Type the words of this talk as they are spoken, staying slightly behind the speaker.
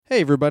Hey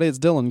everybody, it's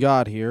Dylan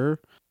Gott here.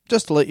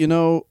 Just to let you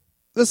know,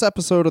 this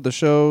episode of the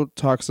show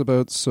talks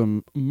about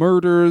some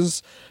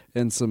murders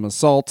and some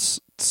assaults,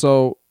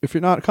 so if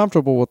you're not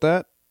comfortable with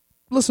that,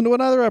 listen to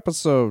another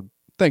episode.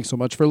 Thanks so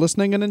much for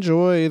listening and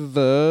enjoy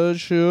the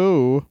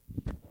show.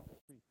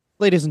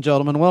 Ladies and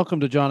gentlemen, welcome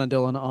to John and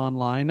Dylan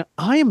Online.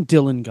 I am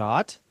Dylan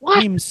Gott.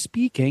 I'm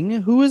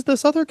speaking. Who is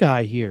this other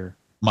guy here?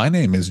 My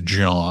name is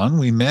John.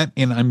 We met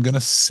in, I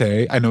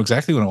know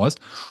exactly when it was.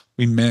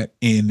 We met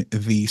in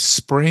the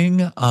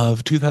spring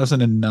of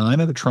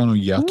 2009 at the Toronto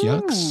Yuck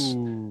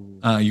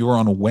Yucks. You were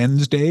on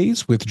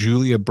Wednesdays with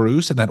Julia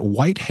Bruce and that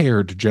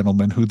white-haired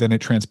gentleman who then it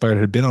transpired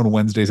had been on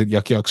Wednesdays at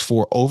Yuck Yucks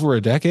for over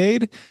a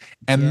decade.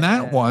 And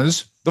that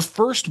was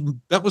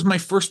my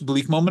first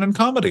bleak moment in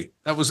comedy.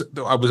 I was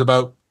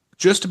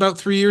just about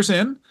 3 years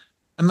in.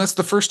 And that's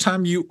the first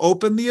time you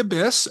open the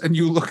abyss and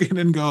you look in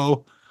and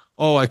go,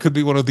 oh, I could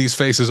be one of these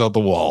faces on the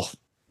wall.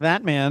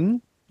 That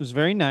man was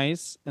very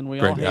nice, and we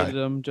all hated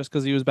him just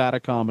because he was bad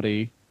at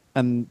comedy.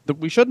 And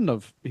we shouldn't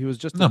have. He was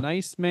just a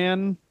nice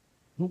man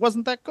who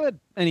wasn't that good.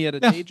 And he had a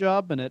day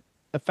job, and it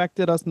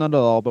affected us none at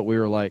all. But we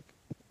were like,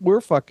 we're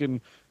fucking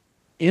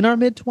in our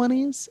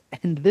mid-20s,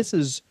 and this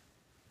is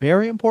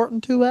very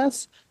important to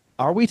us.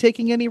 Are we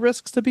taking any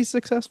risks to be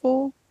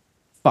successful?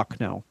 Fuck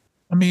no.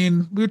 I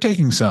mean, we were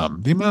taking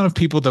some. The amount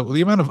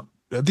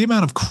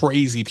of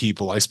crazy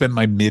people I spent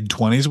my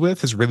mid-20s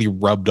with has really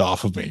rubbed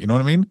off of me. You know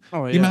what I mean?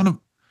 Oh, yeah. The amount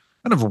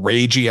of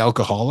ragey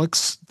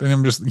alcoholics.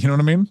 I'm just, you know what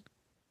I mean?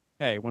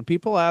 Hey, when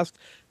people ask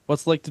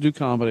what's it like to do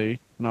comedy,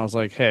 and I was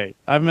like, hey,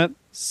 I've met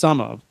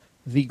some of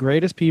the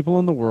greatest people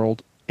in the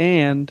world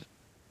and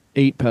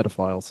 8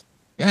 pedophiles.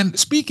 And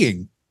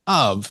speaking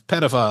of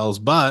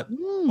pedophiles, but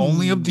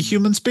only of the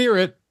human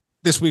spirit,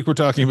 this week we're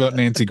talking about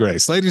Nancy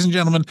Grace. Ladies and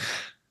gentlemen,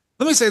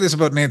 let me say this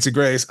about Nancy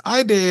Grace.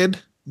 I did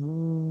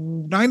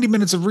 90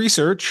 minutes of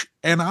research,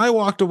 and I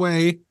walked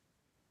away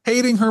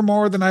hating her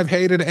more than I've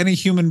hated any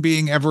human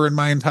being ever in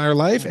my entire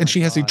life. And she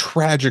has a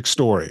tragic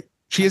story.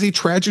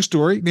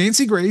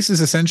 Nancy Grace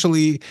is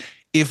essentially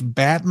if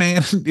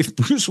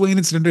Bruce Wayne,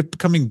 instead of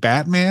becoming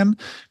Batman,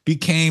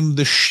 became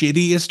the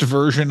shittiest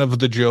version of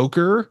the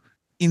Joker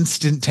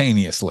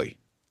instantaneously.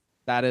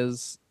 That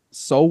is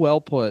so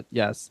well put.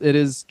 Yes, it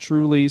is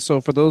truly.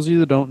 So for those of you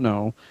that don't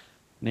know,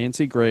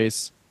 Nancy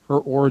Grace, her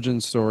origin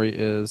story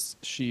is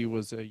she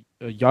was a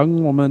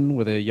young woman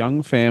with a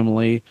young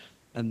family,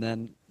 and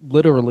then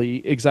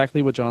literally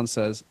exactly what John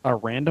says, a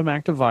random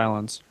act of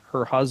violence.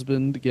 Her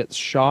husband gets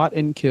shot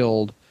and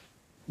killed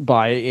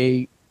by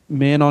a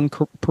man on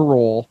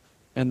parole,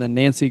 and then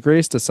Nancy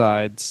Grace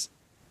decides,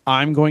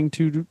 I'm going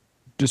to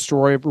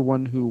destroy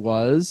everyone who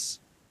was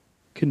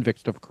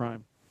convicted of a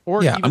crime.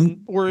 Or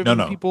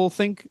even people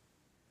think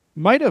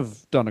might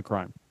have done a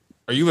crime.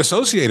 Are you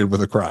associated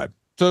with a crime?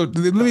 So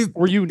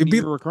or you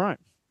near a crime.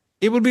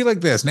 It would be like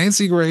this.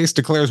 Nancy Grace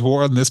declares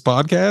war on this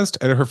podcast,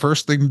 and her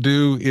first thing to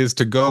do is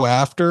to go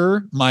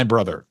after my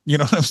brother. You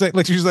know what I'm saying?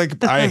 Like, she's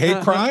like, I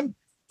hate crime.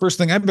 First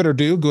thing I better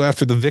do, go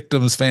after the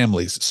victims'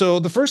 families. So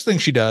the first thing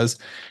she does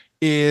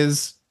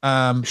is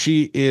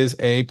she is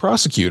a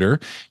prosecutor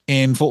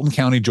in Fulton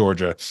County,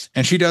 Georgia,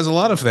 and she does a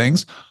lot of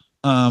things.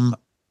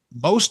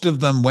 Most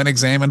of them, when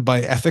examined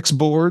by ethics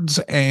boards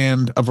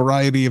and a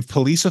variety of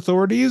police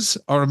authorities,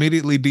 are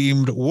immediately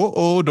deemed,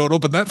 whoa, don't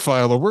open that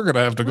file or we're going to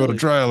have to go to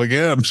trial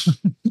again.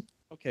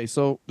 Okay,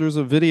 so there's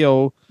a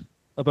video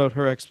about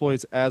her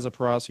exploits as a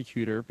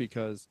prosecutor,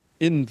 because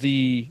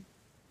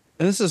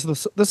this is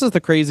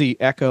the crazy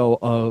echo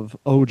of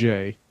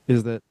OJ,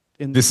 is that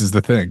this is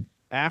the thing.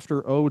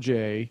 After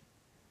OJ,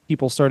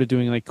 people started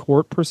doing like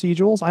court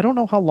procedurals. I don't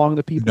know how long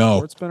the people in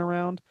court's been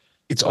around.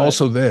 It's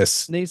also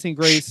this. Nancy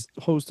Grace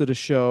hosted a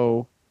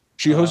show.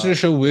 She hosted a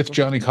show with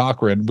Johnny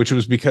Cochran, which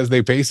was because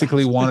they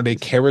basically wanted a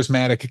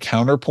charismatic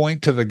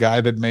counterpoint to the guy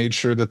that made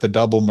sure that the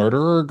double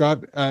murderer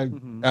got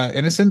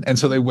innocent. And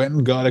so they went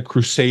and got a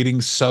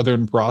crusading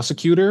Southern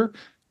prosecutor.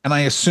 And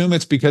I assume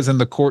it's because in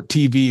the court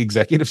TV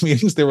executive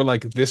meetings, they were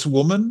like, this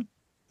woman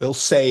will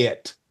say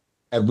it.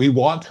 And we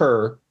want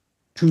her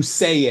to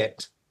say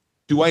it.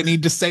 Do I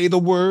need to say the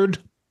word?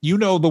 You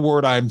know the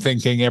word I'm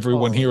thinking,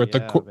 everyone here at the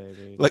court.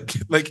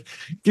 Like,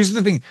 here's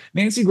the thing.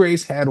 Nancy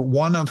Grace had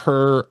one of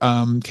her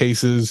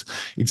cases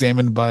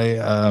examined by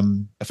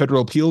a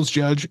federal appeals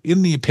judge.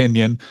 In the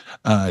opinion,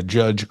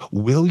 Judge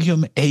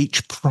William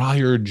H.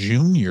 Pryor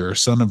Jr.,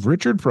 son of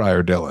Richard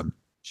Pryor, Dylan.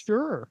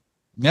 Sure.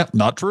 Yep,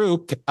 not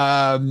true.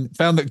 Found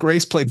that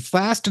Grace played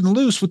fast and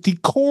loose with the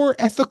core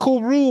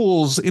ethical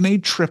rules in a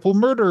triple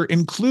murder,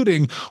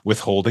 including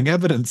withholding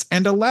evidence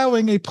and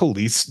allowing a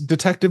police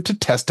detective to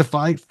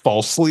testify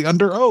falsely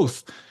under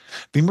oath.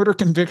 The murder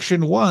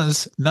conviction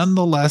was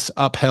nonetheless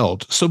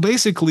upheld. So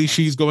basically,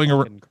 she's going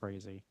around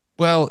crazy.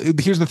 Well,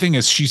 here's the thing: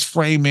 is she's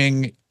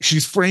framing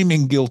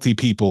guilty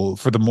people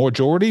for the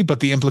majority, but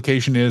the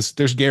implication is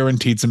there's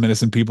guaranteed some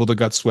innocent people that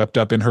got swept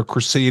up in her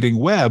crusading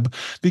web,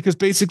 because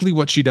basically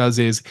what she does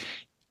is,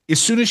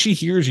 as soon as she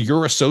hears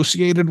you're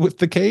associated with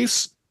the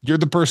case, you're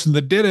the person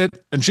that did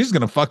it, and she's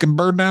gonna fucking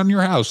burn down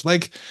your house.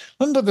 Like,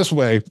 let me put it this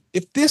way: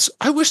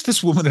 I wish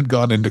this woman had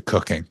gone into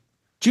cooking.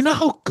 Do you know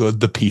how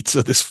good the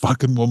pizza this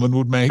fucking woman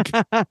would make?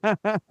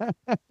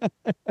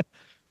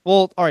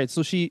 Well, all right.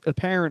 So she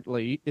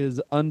apparently is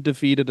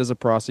undefeated as a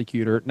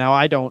prosecutor. Now,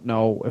 I don't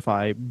know if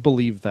I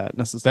believe that That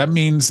necessarily.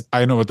 means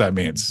I know what that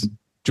means. Do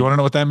you want to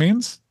know what that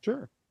means?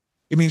 Sure.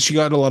 It means she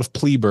got a lot of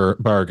plea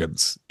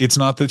bargains. It's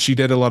not that she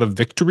did a lot of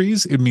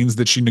victories. It means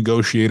that she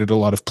negotiated a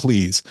lot of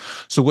pleas.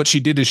 So what she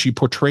did is she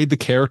portrayed the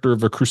character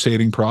of a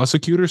crusading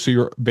prosecutor. So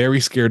you're very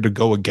scared to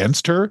go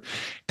against her.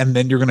 And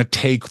then you're going to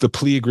take the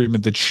plea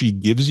agreement that she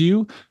gives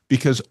you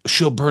because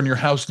she'll burn your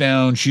house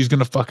down. She's going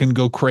to fucking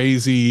go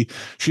crazy.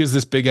 She has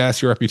this big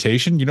ass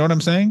reputation. You know what I'm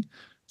saying?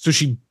 So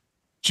she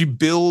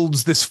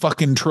builds this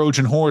fucking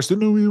Trojan horse. That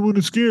no, we want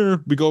to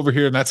scare. We go over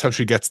here, and that's how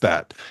she gets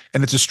that.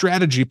 And it's a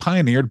strategy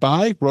pioneered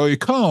by Roy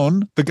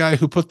Cohn, the guy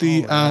who put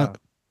the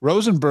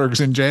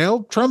Rosenbergs in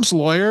jail, Trump's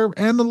lawyer,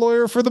 and the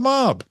lawyer for the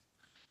mob.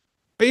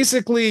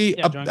 Basically,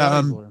 Yeah, John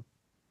Gotti's lawyer.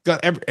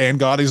 And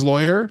Gotti's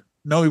lawyer.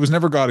 No, he was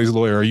never Gotti's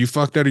lawyer. Are you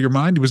fucked out of your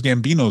mind? He was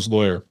Gambino's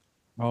lawyer.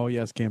 Oh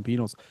yes,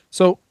 Gambino's.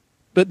 So,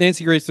 but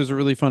Nancy Grace, there's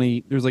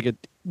like a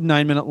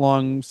 9-minute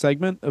long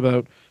segment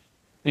about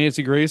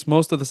Nancy Grace.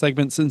 Most of the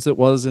segment, since it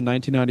was in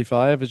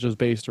 1995, is just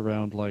based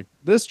around like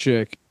this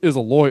chick is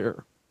a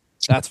lawyer.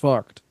 That's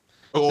fucked.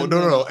 Oh,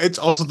 no. It's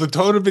also the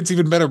tone of it's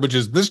even better, which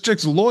is this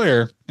chick's a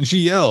lawyer and she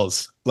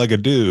yells like a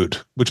dude,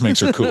 which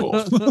makes her cool.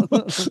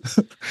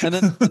 and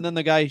then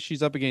the guy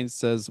she's up against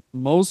says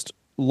most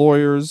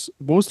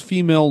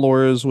female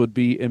lawyers would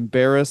be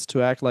embarrassed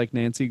to act like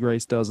Nancy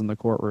Grace does in the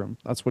courtroom.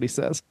 That's what he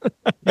says.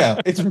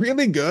 Yeah, it's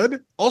really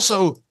good.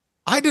 Also,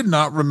 I did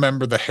not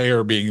remember the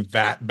hair being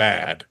that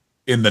bad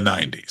in the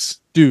 90s.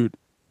 Dude,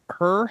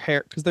 her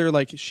hair, because they're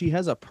like, she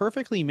has a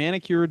perfectly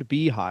manicured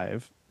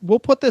beehive. We'll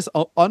put this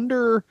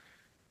under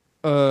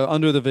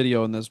the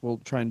video in this.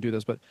 We'll try and do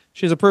this, but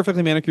she has a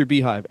perfectly manicured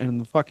beehive,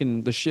 and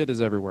the shit is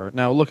everywhere.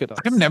 Now look at us.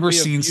 I've never We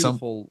have seen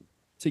beautiful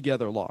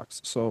together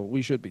locks, so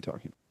we should be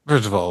talking.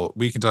 First of all,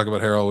 we can talk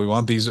about hair all we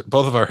want.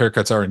 Both of our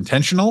haircuts are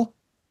intentional.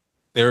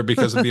 They're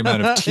because of the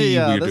amount of tea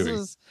we're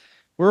doing.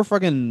 We're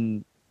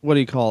fucking, what do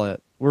you call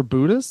it? We're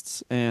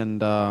Buddhists,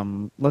 and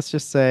let's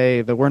just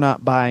say that we're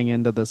not buying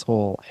into this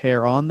whole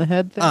hair on the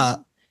head thing.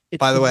 It's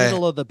by the way,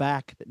 middle of the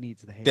back that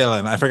needs the hair.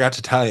 Dylan, I forgot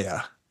to tell you,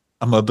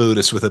 I'm a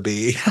Buddhist with a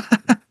B.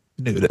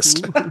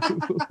 Nudist.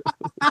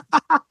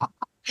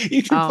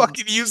 You can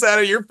fucking use that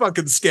in your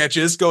fucking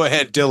sketches. Go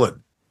ahead,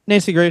 Dylan.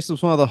 Nancy Grace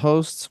was one of the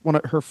hosts.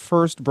 Her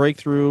first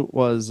breakthrough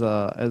was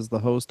as the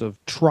host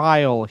of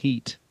Trial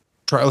Heat.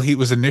 Trial Heat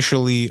was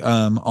initially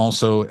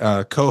also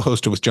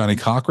co-hosted with Johnny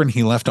Cochran.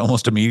 He left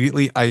almost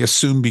immediately. I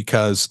assume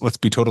because, let's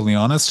be totally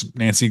honest,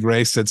 Nancy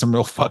Grace said some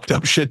real fucked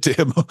up shit to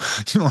him.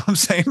 You know what I'm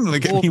saying?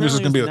 Like, well, he was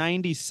just going to be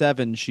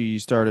 97. She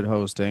started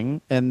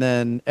hosting, and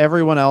then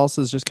everyone else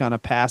is just kind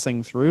of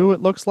passing through.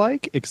 It looks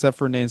like, except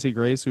for Nancy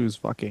Grace, who's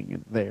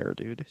fucking there,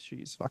 dude.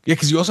 She's fucking. Yeah,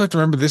 because you also have to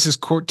remember this is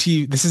court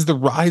TV. This is the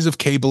rise of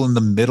cable in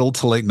the middle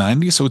to late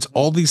 90s. So it's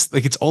all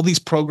these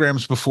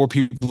programs before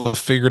people have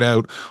figured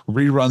out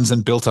reruns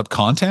and built up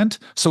content.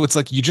 So it's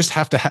like you just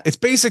have to it's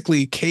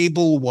basically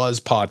cable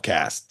was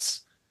podcasts.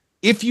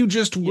 If you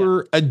just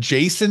were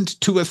adjacent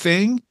to a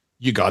thing,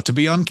 you got to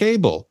be on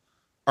cable.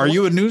 Are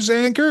you a news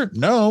anchor?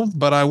 No,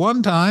 but I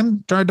one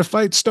time tried to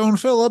fight Stone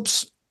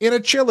Phillips in a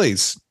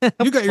Chili's.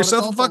 You got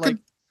yourself a fucking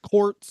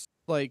courts,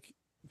 like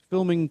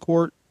filming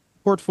court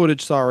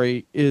footage,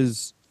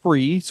 is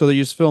free. So they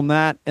just film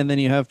that, and then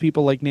you have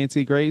people like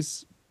Nancy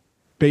Grace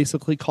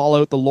basically call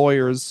out the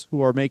lawyers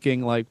who are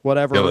making like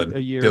whatever a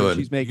year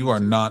she's making. You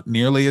are not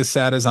nearly as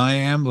sad as I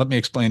am. Let me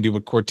explain to you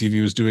what Court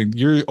TV was doing.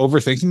 You're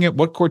overthinking it.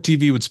 What Court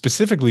TV would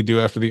specifically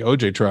do after the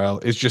OJ trial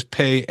is just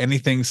pay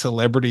anything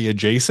celebrity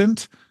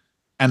adjacent,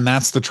 and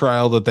that's the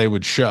trial that they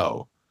would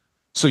show.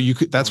 So you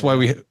could. That's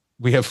why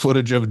we have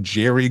footage of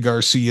Jerry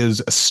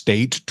Garcia's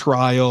estate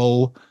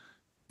trial.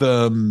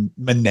 The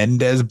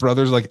Menendez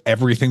brothers, like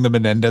everything the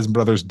Menendez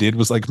brothers did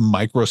was like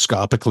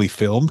microscopically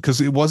filmed because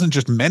it wasn't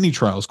just many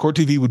trials. Court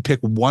TV would pick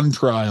one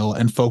trial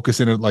and focus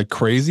in it like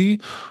crazy,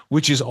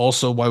 which is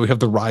also why we have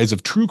the rise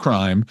of true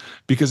crime.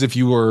 Because if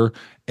you were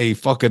a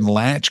fucking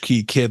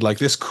latchkey kid like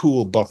this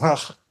cool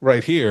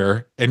right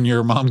here, and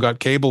your mom got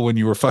cable when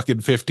you were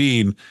fucking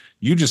 15,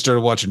 you just started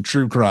watching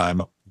true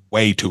crime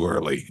way too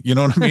early. You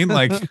know what I mean?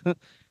 Like,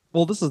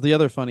 well, this is the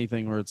other funny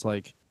thing where it's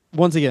like,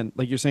 once again,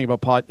 like you're saying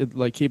about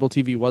like cable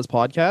TV was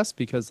podcast,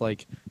 because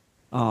like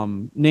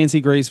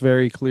Nancy Grace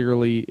very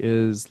clearly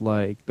is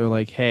like, they're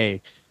like,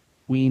 hey,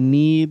 we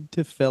need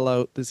to fill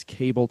out this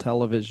cable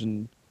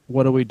television.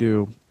 What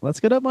do?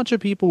 Let's get a bunch of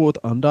people with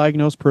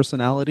undiagnosed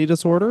personality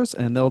disorders,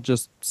 and they'll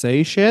just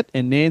say shit.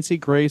 And Nancy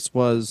Grace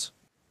was,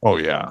 oh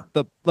yeah,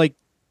 the like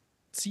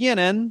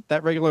CNN,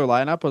 that regular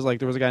lineup was like,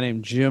 there was a guy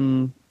named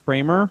Jim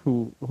Cramer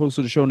who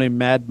hosted a show named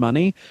Mad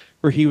Money,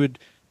 where he would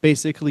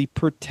basically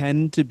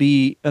pretend to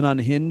be an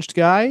unhinged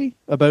guy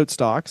about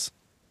stocks.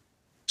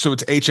 So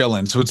it's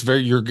HLN. So it's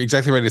you're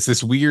exactly right. It's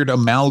this weird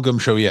amalgam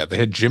show. Yeah. They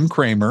had Jim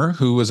Cramer,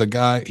 who was a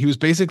guy, he was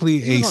basically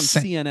he was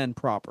on CNN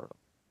proper.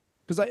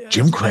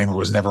 Jim Cramer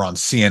was never on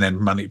CNN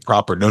Money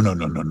proper.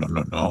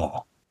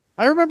 No.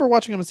 I remember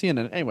watching him on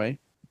CNN. Anyway,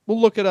 We'll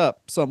look it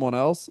up. Someone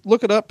else.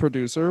 Look it up,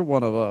 producer.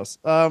 One of us.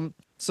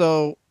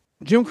 So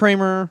Jim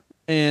Cramer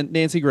and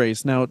Nancy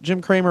Grace. Now,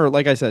 Jim Cramer,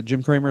 like I said,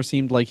 Jim Cramer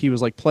seemed like he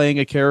was like playing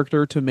a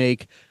character to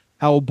make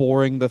how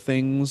boring the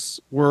things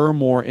were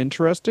more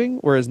interesting,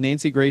 whereas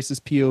Nancy Grace's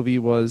POV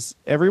was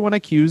everyone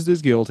accused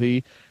is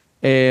guilty,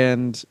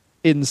 and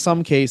in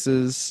some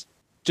cases,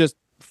 just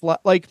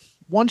like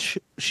once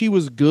she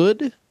was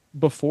good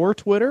before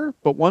Twitter,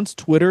 but once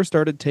Twitter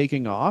started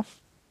taking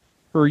off,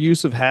 her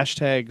use of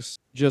hashtags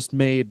just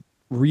made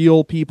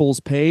real people's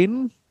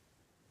pain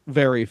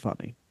very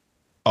funny.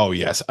 Oh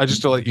yes,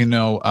 just to let you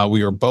know,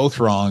 we are both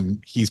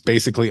wrong. He's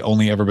basically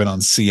only ever been on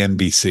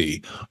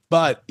CNBC.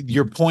 But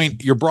your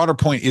point, your broader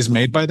point, is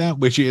made by that,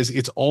 which is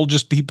it's all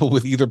just people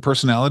with either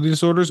personality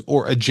disorders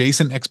or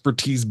adjacent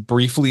expertise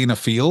briefly in a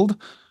field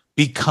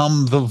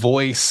become the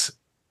voice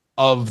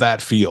of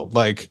that field.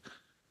 Like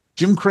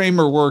Jim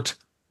Cramer worked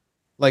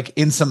like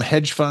in some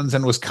hedge funds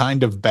and was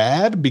kind of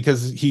bad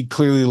because he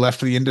clearly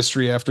left the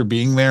industry after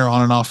being there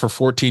on and off for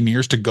 14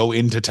 years to go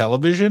into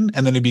television,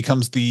 and then he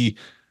becomes the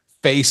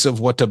face of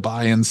what to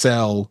buy and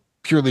sell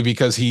purely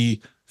because he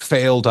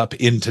failed up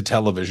into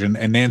television.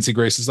 And Nancy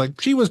Grace is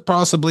like, she was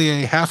possibly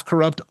a half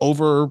corrupt,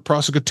 over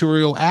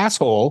prosecutorial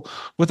asshole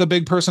with a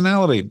big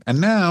personality.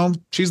 And now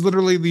she's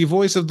literally the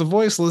voice of the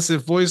voiceless,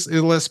 if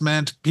voiceless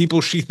meant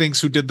people she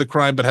thinks who did the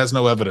crime but has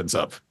no evidence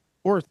of.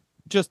 Or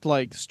just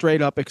like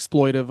straight up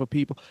exploitive of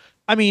people.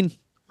 I mean,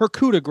 her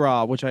coup de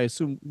grace, which I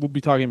assume we'll be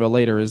talking about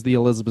later, is the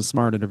Elizabeth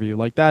Smart interview.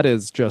 Like that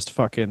is just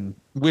fucking.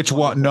 Which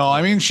one? No,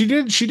 I mean she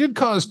did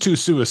cause 2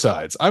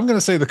 suicides. I'm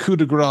gonna say the coup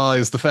de grace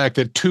is the fact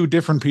that 2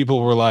 different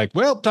people were like,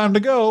 "Well, time to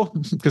go."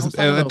 Because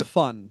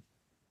fun.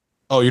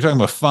 Oh, you're talking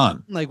about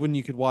fun. Like when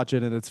you could watch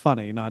it and it's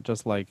funny, not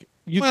just like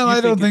you. Well, you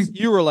I don't think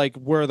you were like,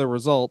 where are the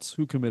results?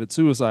 Who committed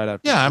suicide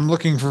after? Yeah, I'm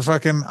looking for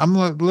fucking.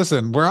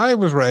 Listen, where I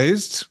was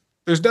raised,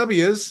 there's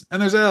W's and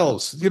there's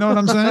L's. You know what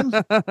I'm saying?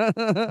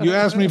 You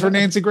asked me for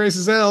Nancy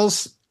Grace's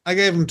L's, I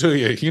gave them to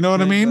you. You know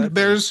what I mean?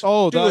 There's two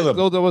of them.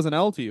 That was an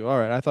L to you. All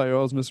right, I thought I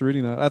was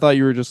misreading that. I thought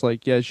you were just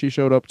like, yeah, she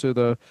showed up to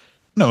the.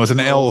 No, it was an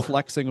L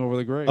flexing over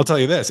the grave. I'll tell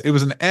you this: it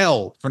was an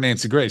L for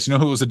Nancy Grace. You know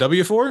who it was a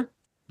W for?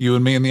 You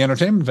and me and the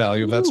entertainment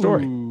value of that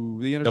story.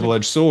 The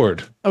double-edged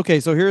sword. Okay,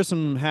 so here's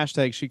some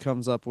hashtags she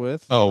comes up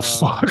with. Oh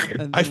fuck!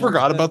 I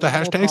forgot about the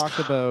hashtags. We'll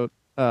talk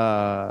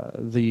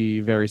about the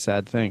very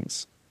sad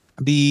things.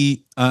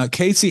 The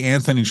Casey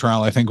Anthony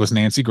trial, I think, was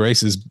Nancy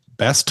Grace's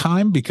best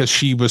time because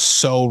she was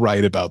so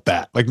right about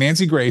that. Like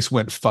Nancy Grace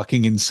went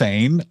fucking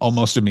insane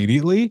almost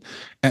immediately,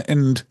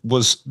 and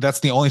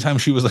that's the only time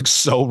she was like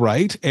so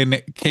right.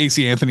 And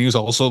Casey Anthony was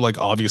also like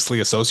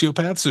obviously a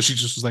sociopath, so she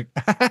just was like,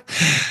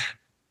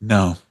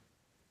 no.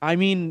 I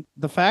mean,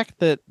 the fact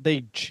that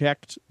they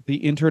checked the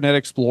Internet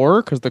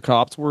Explorer because the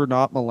cops were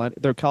not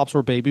their cops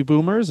were baby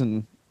boomers,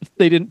 and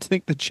they didn't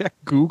think to check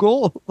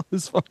Google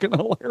is fucking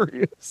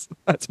hilarious.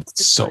 That's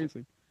so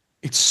crazy.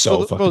 It's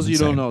so fucking those you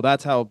insane. don't know.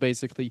 That's how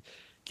basically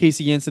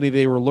Casey Anthony,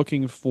 they were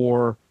looking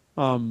for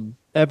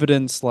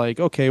evidence like,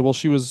 okay, well,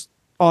 she was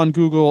on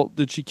Google.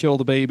 Did she kill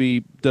the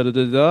baby? Da da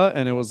da da.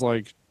 And it was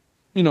like,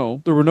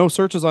 there were no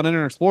searches on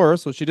Internet Explorer,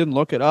 so she didn't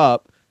look it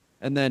up.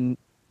 And then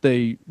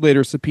they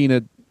later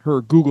subpoenaed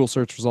her Google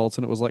search results,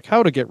 and it was like,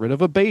 how to get rid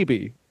of a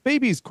baby.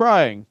 Baby's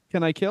crying.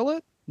 Can I kill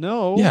it?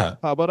 No. Yeah.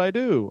 How about I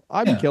do?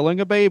 I'm killing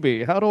a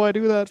baby. How do I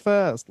do that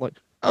fast? Like,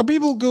 are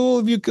people cool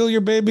if you kill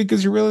your baby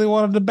because you really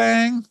wanted to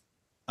bang?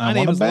 My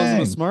name is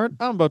Elizabeth Smart.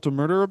 I'm about to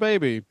murder a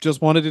baby.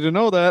 Just wanted you to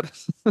know that.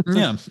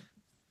 Yeah.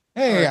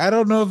 Hey, I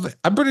don't know if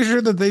I'm pretty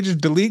sure that they just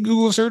delete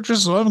Google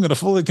searches, so I'm going to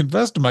fully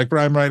confess to my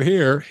crime right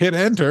here. Hit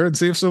enter and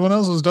see if someone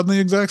else has done the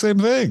exact same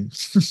thing.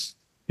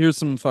 Here's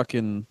some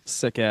fucking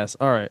sick ass.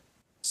 All right.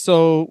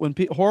 So when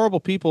horrible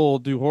people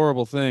do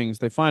horrible things,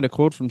 they find a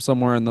quote from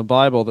somewhere in the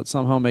Bible that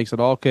somehow makes it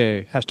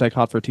okay. Hashtag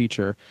hot for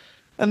teacher.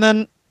 And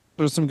then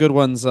there's some good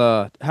ones.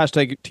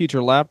 Hashtag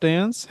teacher lap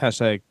dance.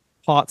 Hashtag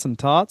pots and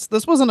tots.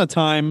 This wasn't a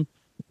time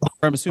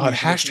where I'm assuming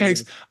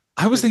hashtags.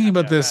 I was thinking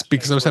about this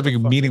because I was having a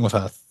meeting with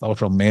a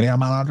social media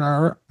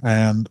manager,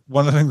 and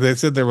one of the things they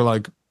said, they were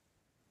like,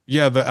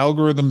 yeah, the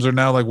algorithms are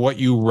now like what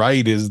you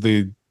write is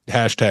the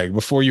hashtag.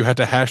 Before you had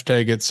to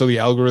hashtag it so the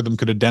algorithm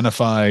could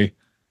identify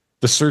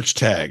the search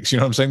tags. You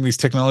know what I'm saying? These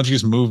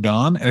technologies moved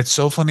on, and it's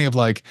so funny of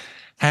like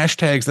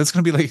hashtags. That's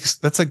going to be like,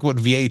 that's like what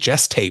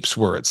VHS tapes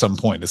were at some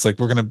point. It's like,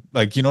 we're going to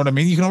like, you know what I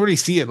mean? You can already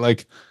see it.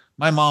 Like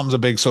my mom's a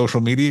big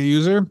social media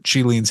user.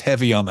 She leans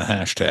heavy on the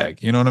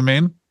hashtag. You know what I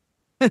mean?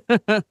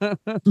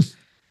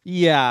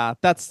 Yeah,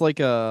 that's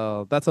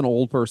an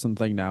old person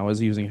thing now,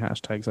 is using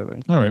hashtags, I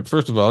think. All right.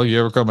 First of all, you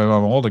ever call my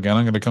mom old again,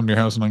 I'm going to come to your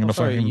house and I'm going to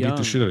fucking beat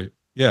the shit out of you.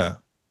 Yeah,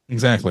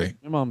 exactly.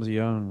 My mom's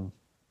young.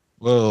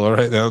 Well, all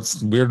right.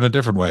 That's weird in a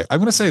different way. I'm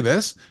going to say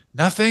this.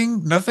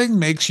 Nothing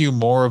makes you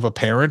more of a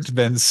parent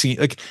than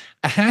like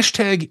a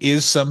hashtag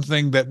is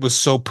something that was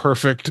so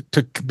perfect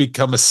to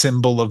become a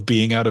symbol of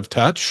being out of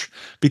touch,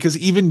 because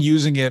even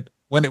using it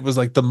when it was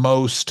like the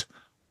most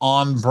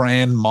on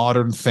brand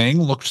modern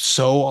thing looked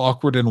so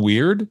awkward and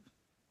weird.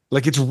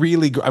 Like it's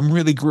I'm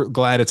really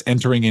glad it's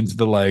entering into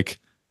the, like,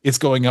 it's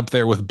going up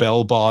there with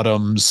bell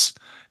bottoms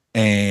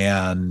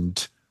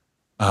and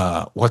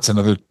what's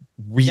another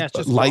Yeah, it's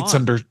just lights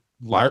gone. under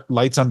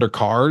lights under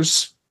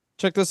cars.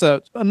 Check this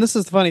out. And this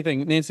is the funny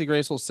thing. Nancy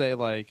Grace will say,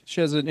 like,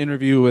 she has an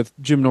interview with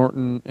Jim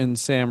Norton and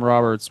Sam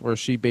Roberts where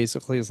she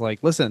basically is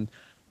like, listen,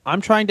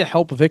 I'm trying to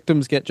help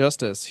victims get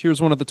justice.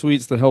 Here's one of the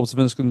tweets that helps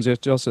victims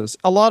get justice.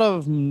 A lot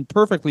of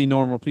perfectly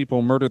normal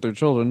people murder their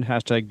children.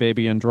 Hashtag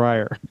baby and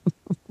dryer.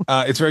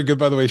 It's very good,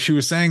 by the way. She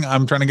was saying,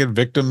 I'm trying to get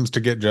victims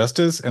to get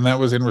justice. And that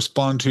was in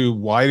response to,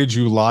 why did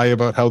you lie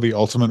about how the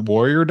Ultimate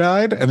Warrior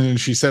died? And then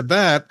she said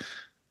that.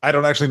 I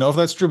don't actually know if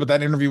that's true, but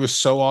that interview was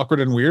so awkward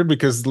and weird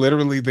because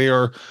literally they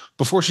are,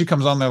 before she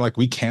comes on, they're like,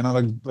 we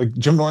cannot, like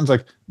Jim Norton's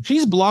like,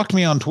 she's blocked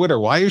me on Twitter.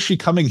 Why is she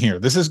coming here?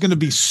 This is going to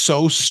be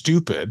so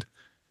stupid.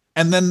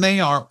 And then they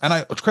are, and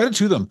I credit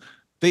to them,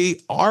 they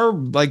are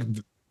like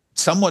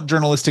somewhat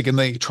journalistic and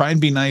they try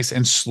and be nice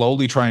and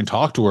slowly try and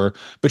talk to her,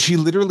 but she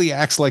literally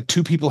acts like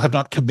two people have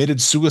not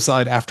committed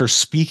suicide after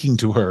speaking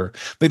to her.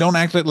 They don't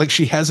act like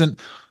she hasn't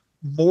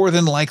more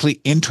than likely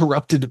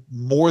interrupted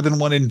more than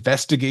one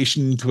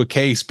investigation into a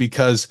case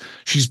because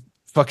she's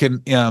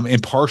fucking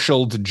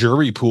impartial to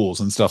jury pools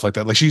and stuff like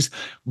that. Like she's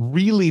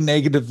really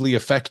negatively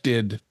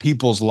affected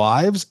people's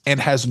lives and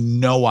has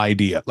no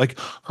idea. Like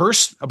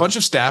a bunch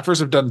of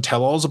staffers have done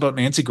tell-alls about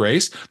Nancy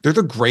Grace. They're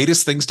the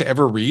greatest things to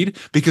ever read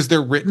because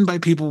they're written by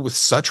people with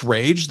such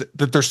rage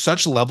that there's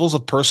such levels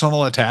of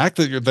personal attack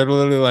that they're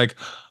literally like,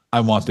 I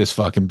want this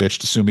fucking bitch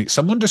to sue me.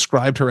 Someone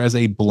described her as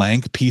a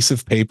blank piece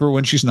of paper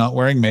when she's not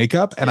wearing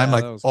makeup. And I'm Yeah,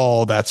 like, that was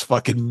oh, that's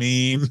fucking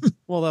mean.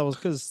 well, that was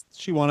because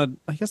she wanted.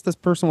 I guess this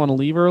person wanted to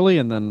leave early,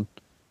 and then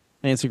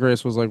Nancy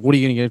Grace was like, "What are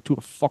you gonna get to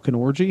a fucking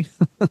orgy?"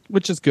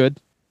 Which is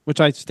good,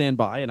 which I stand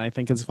by, and I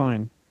think is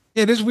fine.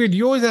 It is weird.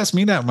 You always ask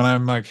me that when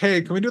I'm like,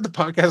 hey, can we do the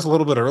podcast a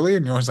little bit early?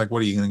 And you're always like,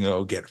 what are you going to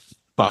go get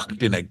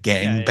fucked in a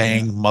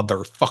gangbang,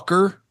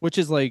 motherfucker? Which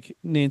is like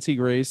Nancy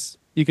Grace.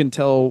 You can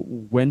tell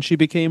when she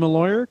became a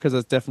lawyer because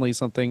that's definitely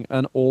something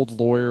an old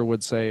lawyer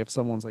would say if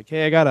someone's like,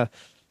 "Hey, I got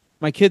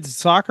my kid's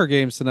soccer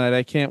games tonight.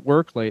 I can't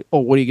work late." "Oh,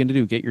 what are you gonna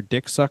do? Get your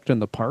dick sucked in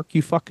the park,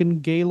 you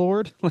fucking gay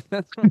lord?" Like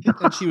that's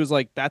and she was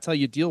like, "That's how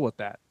you deal with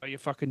that. How you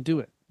fucking do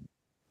it."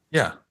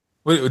 Yeah.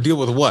 Wait, deal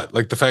with what?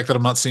 Like the fact that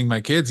I'm not seeing my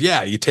kids?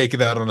 Yeah, you take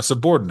it out on a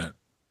subordinate.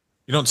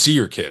 You don't see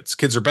your kids.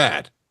 Kids are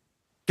bad.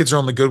 Kids are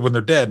only good when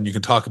they're dead and you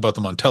can talk about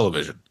them on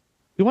television.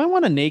 Do I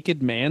want a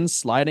naked man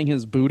sliding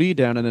his booty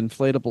down an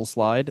inflatable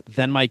slide,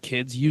 then my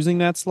kids using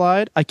that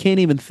slide? I can't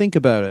even think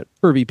about it.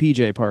 Pervy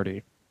PJ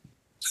party.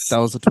 That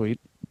was a tweet.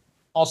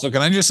 Also,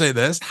 can I just say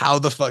this? How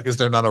the fuck is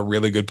there not a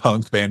really good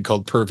punk band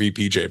called Pervy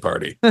PJ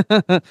Party?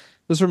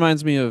 This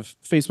reminds me of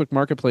Facebook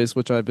Marketplace,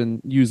 which I've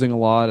been using a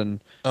lot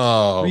and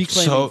Oh,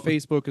 reclaiming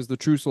Facebook as the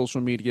true social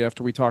media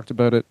after we talked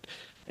about it.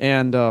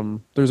 And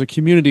there's a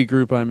community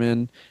group I'm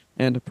in,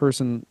 and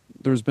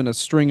there's been a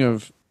string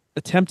of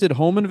attempted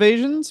home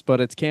invasions,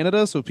 but it's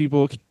Canada, so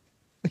people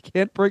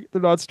can't break,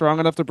 they're not strong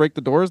enough to break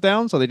the doors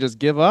down, so they just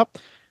give up,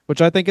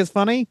 which I think is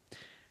funny.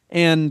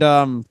 And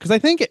because I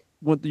think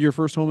with your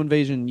first home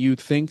invasion, you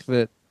think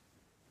that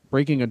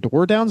breaking a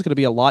door down is going to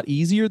be a lot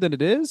easier than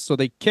it is. So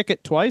they kick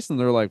it twice and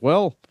they're like,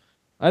 well,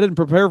 I didn't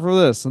prepare for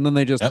this. And then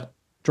they just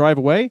drive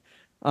away.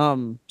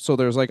 So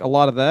there's like a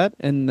lot of that.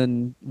 And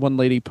then one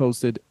lady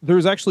posted,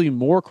 there's actually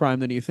more crime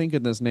than you think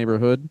in this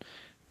neighborhood.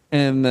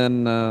 And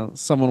then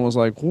someone was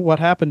like, well, what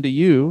happened to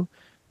you?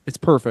 It's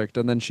perfect.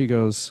 And then she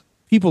goes,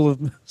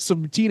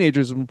 some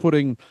teenagers have been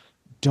putting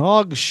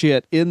dog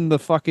shit in the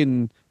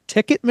fucking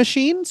ticket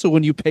machine. So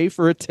when you pay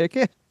for a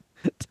ticket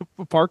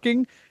to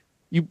parking,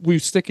 we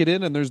stick it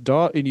in and there's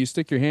dog and you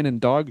stick your hand in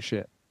dog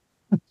shit.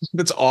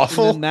 That's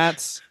awful.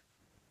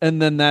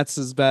 And then that's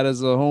as bad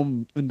as a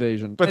home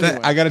invasion. But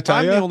anyway, I gotta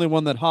tell you, I'm the only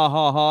one that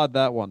ha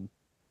that one.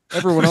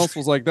 Everyone else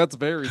was like, "That's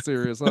very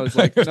serious." I was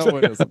like, "No,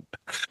 it isn't."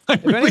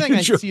 If anything,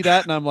 I see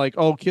that and I'm like,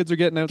 "Oh, kids are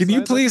getting outside." Can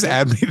you please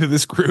add me to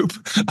this group?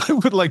 I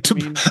would like to. I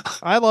mean,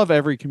 I love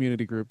every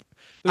community group.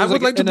 There's I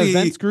would like to be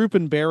events group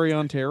in Barrie,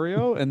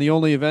 Ontario, and the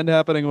only event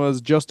happening was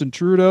Justin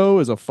Trudeau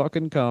is a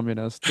fucking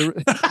communist.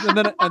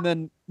 And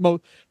then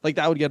like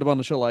that would get a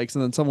bunch of likes,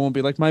 and then someone would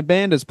be like, "My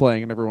band is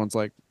playing," and everyone's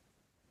like,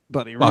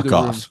 "Buddy, read the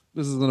room.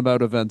 This isn't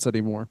about events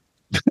anymore."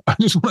 I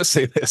just want to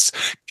say this.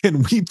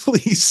 Can we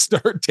please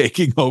start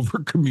taking over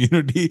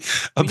community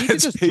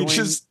events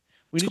pages?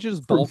 We need to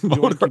just bulk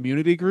join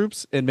community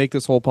groups and make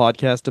this whole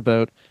podcast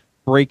about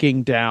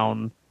breaking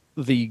down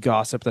the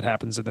gossip that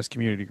happens in this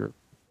community group.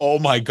 Oh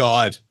my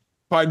God.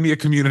 Find me a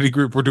community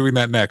group. We're doing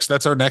that next.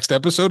 That's our next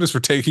episode is we're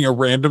taking a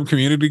random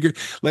community group.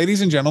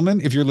 Ladies and gentlemen,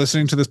 if you're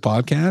listening to this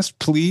podcast,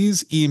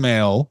 please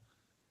email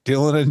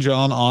Dylan and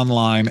John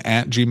online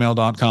at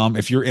gmail.com.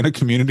 If you're in a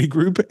community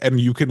group and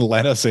you can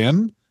let us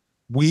in,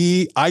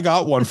 I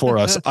got one for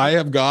us.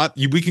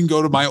 We can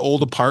go to my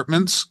old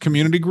apartments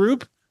community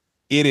group.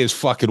 It is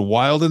fucking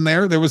wild in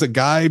there. There was a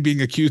guy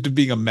being accused of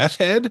being a meth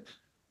head.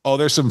 Oh,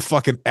 there's some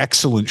fucking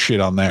excellent shit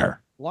on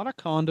there. A lot of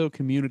condo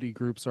community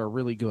groups are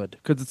really good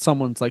because it's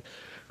someone's like,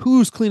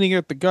 who's cleaning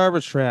out the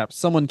garbage trap?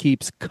 Someone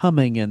keeps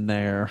coming in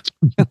there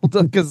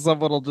because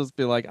someone will just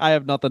be like, I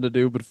have nothing to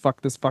do but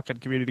fuck this fucking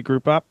community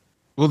group up.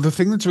 Well, the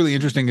thing that's really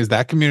interesting is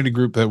that community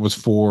group that was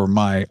for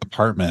my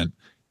apartment.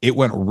 It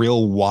went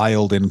real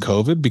wild in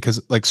COVID because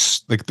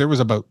like there was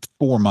about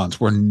 4 months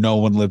where no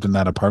one lived in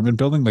that apartment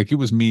building. Like it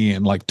was me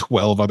and like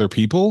 12 other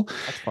people.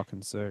 That's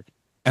fucking sick.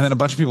 And then a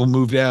bunch of people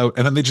moved out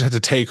and then they just had to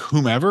take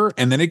whomever.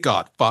 And then it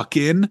got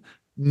fucking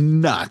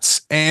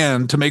nuts.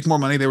 And to make more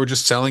money, they were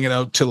just selling it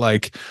out to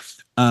like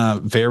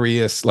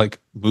various like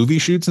movie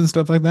shoots and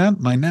stuff like that.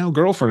 My now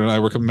girlfriend and I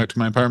were coming back to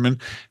my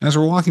apartment, and as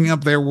we're walking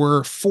up, there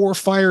were 4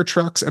 fire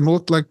trucks and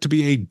looked like to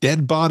be a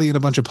dead body and a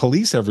bunch of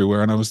police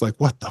everywhere. And I was like,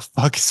 "What the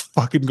fuck is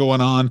fucking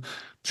going on?"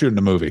 Shooting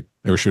a movie.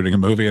 They were shooting a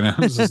movie, and I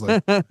was just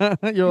like,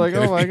 You're "You like, oh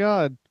kidding my me?"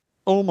 god,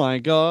 oh my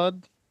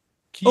god,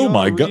 Oh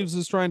my Keanu god! Reeves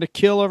is trying to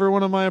kill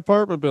everyone in my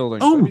apartment building.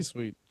 That'd be Oh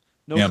sweet.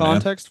 No yeah, man.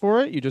 context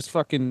for it. You just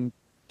fucking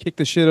kick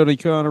the shit out of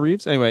Keanu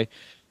Reeves. Anyway,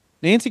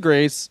 Nancy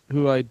Grace,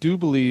 who I do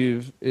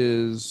believe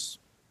is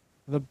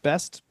the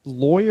best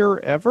lawyer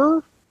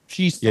ever.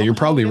 She Yeah, you're somehow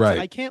probably gets. right.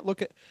 I can't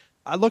look at.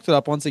 I looked it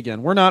up once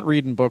again. We're not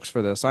reading books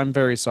for this. I'm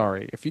very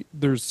sorry. If you,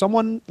 there's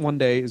someone one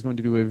day is going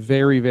to do a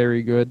very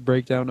very good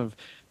breakdown of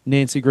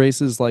Nancy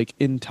Grace's like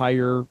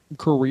entire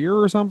career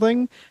or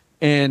something,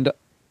 and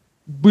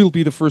we'll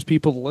be the first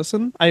people to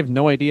listen. I have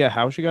no idea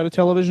how she got a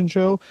television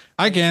show.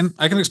 I can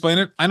explain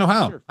it. I know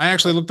how. Sure. I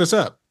actually looked this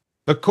up.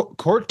 The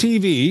court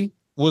TV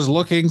was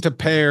looking to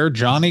pair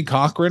Johnny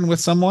Cochran with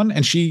someone,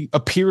 and she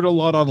appeared a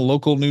lot on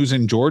local news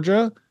in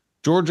Georgia.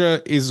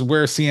 Georgia is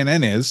where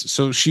CNN is,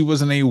 so she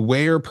was an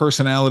aware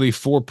personality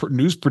for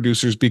news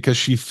producers because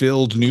she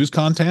filled news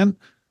content.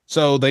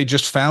 So they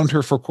just found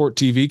her for Court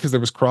TV because there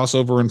was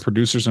crossover in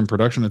producers and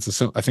production.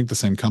 I think the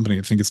same company.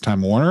 I think it's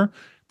Time Warner.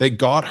 They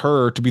got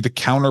her to be the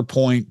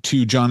counterpoint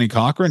to Johnny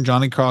Cochran.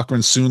 Johnny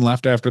Cochran soon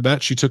left after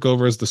that. She took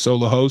over as the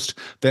solo host,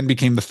 then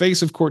became the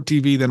face of Court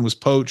TV, then was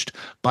poached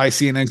by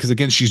CNN because,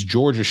 again, she's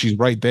Georgia. She's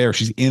right there.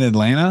 She's in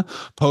Atlanta,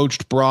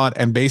 poached, brought,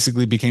 and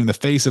basically became the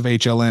face of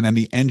HLN and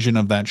the engine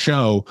of that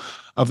show,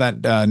 of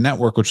that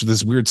network, which was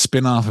this weird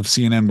spin-off of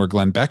CNN where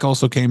Glenn Beck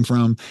also came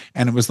from.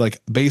 And it was like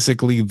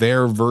basically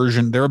their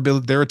version,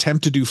 their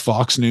attempt to do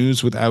Fox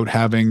News without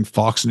having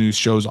Fox News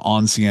shows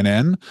on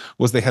CNN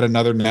was they had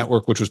another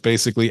network, which was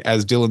basically,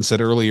 as Dylan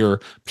said earlier,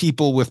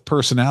 people with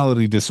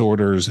personality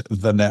disorders,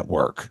 the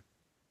network.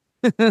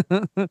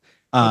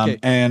 Okay,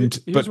 here's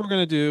But what we're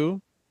gonna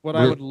do. What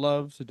I we're would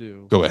love to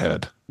do, go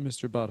ahead.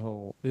 Mr.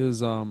 Butthole,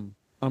 is I'm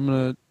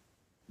gonna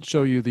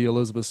show you the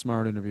Elizabeth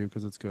Smart interview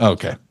because it's good.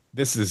 Okay.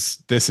 This is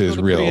The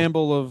real.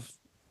 preamble of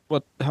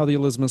what how the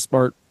Elizabeth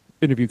Smart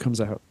interview comes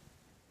out.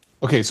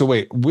 Okay, so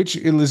wait, which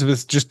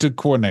Elizabeth, just to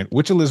coordinate,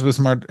 which Elizabeth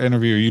Smart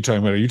interview are you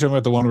talking about? Are you talking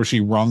about the one where she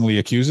wrongly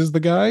accuses the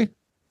guy?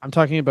 I'm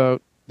talking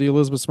about the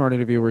Elizabeth Smart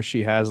interview where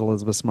she has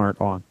Elizabeth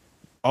Smart on.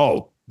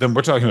 Oh, then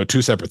we're talking about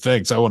two separate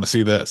things. I want to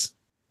see this.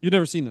 You've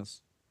never seen this.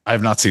 I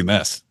have not seen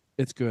this.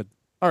 It's good.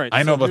 All right,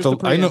 I know so about here's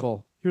the I know.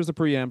 preamble. Here's the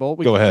preamble.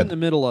 We Go can get in ahead. the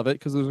middle of it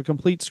because there's a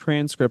complete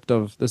transcript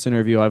of this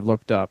interview I've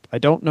looked up. I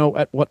don't know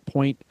at what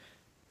point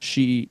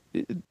she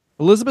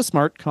Elizabeth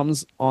Smart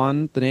comes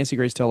on the Nancy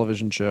Grace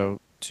television show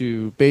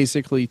to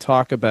basically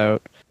talk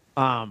about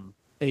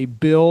a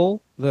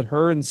bill that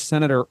her and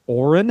Senator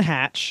Orrin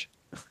Hatch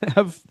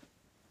have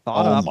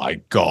thought Oh up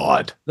my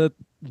God. that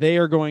they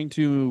are going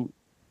to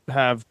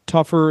have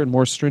tougher and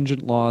more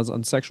stringent laws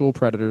on sexual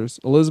predators.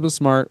 Elizabeth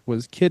Smart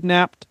was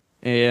kidnapped,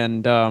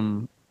 and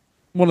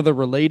one of the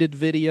related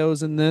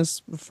videos in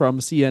this from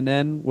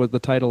CNN was the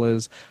title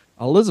is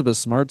Elizabeth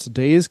Smart's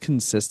days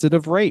consisted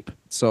of rape.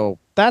 So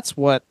that's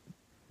what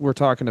we're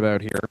talking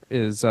about here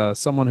is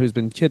someone who's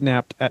been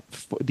kidnapped at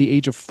the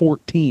age of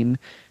 14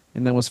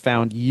 and then was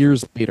found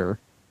years later.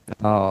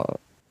 Uh,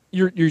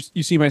 you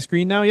see my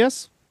screen now?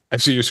 Yes. I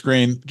see your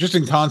screen. Just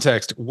in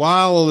context,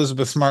 while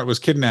Elizabeth Smart was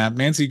kidnapped,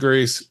 Nancy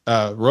Grace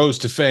rose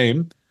to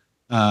fame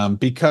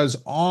because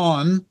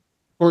on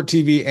Court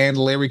TV and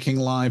Larry King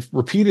Live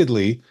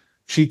repeatedly,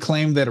 she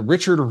claimed that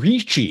Richard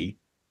Ricci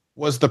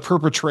was the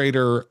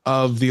perpetrator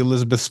of the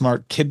Elizabeth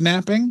Smart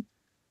kidnapping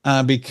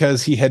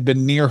because he had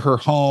been near her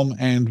home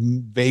and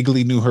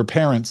vaguely knew her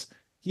parents.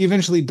 He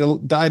eventually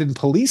died in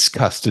police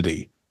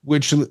custody,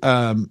 which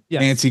Yes.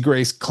 Nancy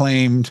Grace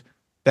claimed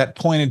that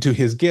pointed to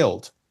his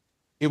guilt.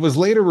 It was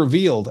later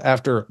revealed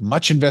after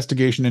much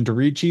investigation into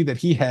Ricci that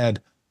he had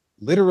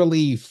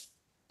literally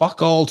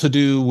fuck all to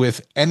do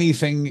with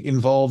anything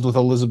involved with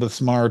Elizabeth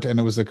Smart, and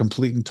it was a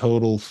complete and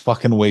total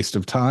fucking waste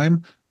of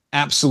time.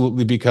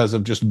 Absolutely because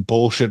of just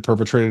bullshit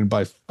perpetrated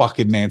by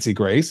fucking Nancy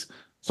Grace.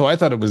 So I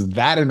thought it was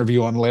that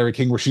interview on Larry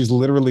King where she's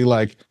literally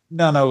like,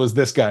 no, it was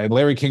this guy. And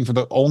Larry King, for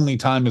the only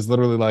time, is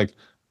literally like,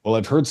 well,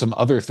 I've heard some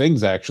other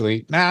things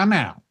actually.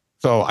 Now.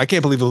 So I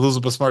can't believe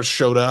Elizabeth Smart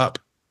showed up.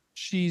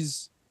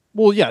 She's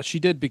well, yeah, she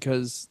did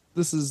because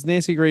this is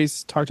Nancy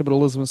Grace talked about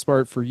Elizabeth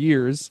Smart for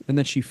years, and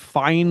then she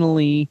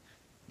finally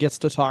gets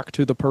to talk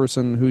to the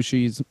person who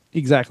she's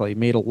exactly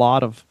made a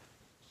lot of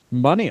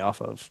money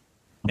off of.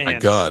 Oh my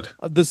And God.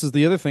 this is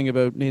the other thing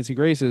about Nancy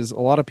Grace is a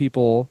lot of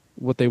people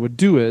what they would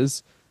do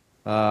is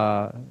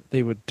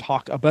they would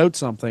talk about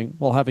something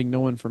while having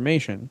no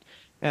information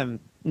and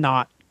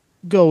not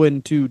go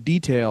into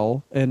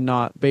detail and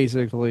not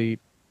basically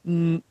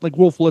like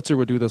Wolf Blitzer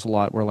would do this a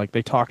lot, where like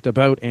they talked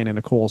about Anna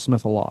Nicole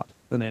Smith a lot,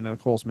 and Anna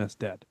Nicole Smith's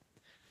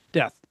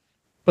death,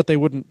 but they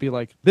wouldn't be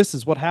like, "This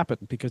is what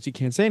happened," because you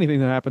can't say anything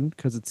that happened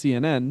because it's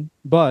CNN.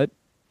 But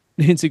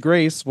Nancy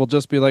Grace will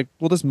just be like,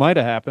 "Well, this might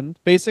have happened,"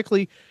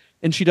 basically,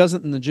 and she does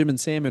it in the Jim and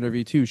Sam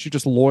interview too. She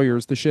just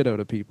lawyers the shit out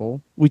of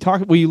people.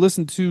 We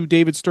listened to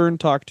David Stern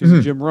talk to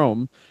Mhm. Jim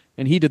Rome,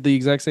 and he did the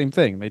exact same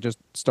thing. They just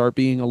start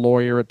being a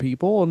lawyer at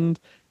people, and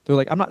they're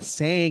like, "I'm not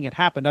saying it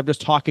happened. I'm just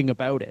talking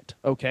about it."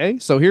 Okay,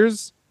 so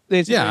here's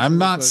Nancy Yeah, Grace. I'm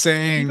not Keep in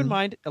saying.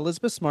 mind,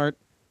 Elizabeth Smart,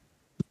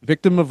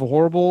 victim of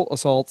horrible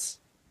assaults,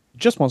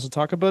 just wants to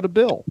talk about a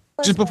bill.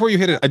 Just before you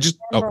hit it,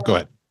 go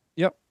ahead.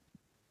 Yep.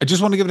 I just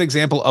want to give an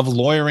example of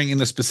lawyering in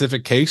the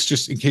specific case,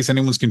 just in case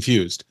anyone's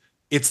confused.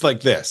 It's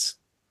like this.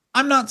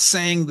 I'm not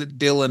saying that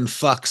Dylan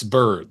fucks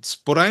birds,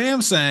 but I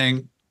am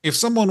saying if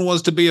someone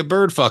was to be a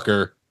bird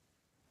fucker,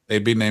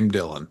 they'd be named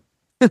Dylan.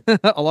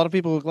 A lot of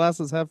people with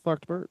glasses have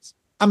fucked birds.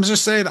 I'm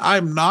just saying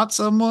I'm not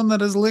someone that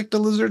has licked a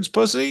lizard's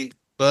pussy,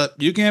 but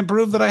you can't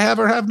prove that I have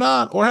or have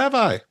not, or have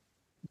I?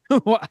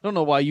 Well, I don't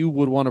know why you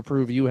would want to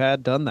prove you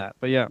had done that,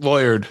 but yeah.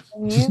 Lawyered.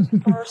 When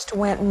you first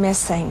went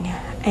missing,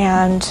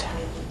 and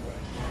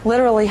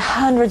literally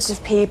hundreds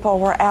of people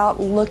were out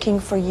looking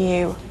for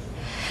you.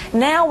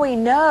 Now we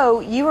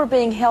know you were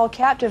being held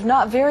captive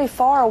not very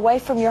far away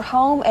from your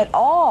home at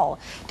all.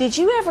 Did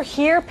you ever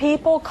hear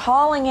people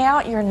calling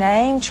out your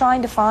name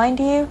trying to find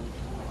you?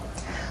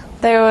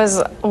 There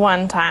was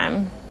one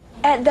time.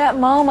 At that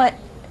moment,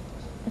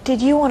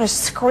 did you want to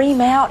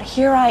scream out,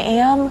 "Here I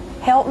am,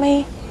 help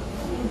me"?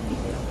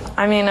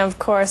 I mean, of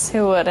course,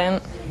 who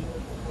wouldn't?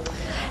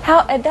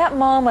 How, at that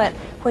moment,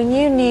 when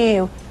you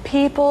knew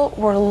people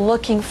were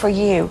looking for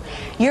you,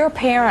 your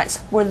parents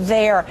were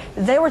there,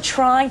 they were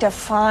trying to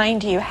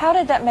find you, how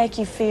did that make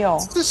you feel?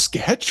 It's a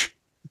sketch.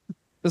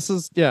 This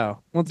is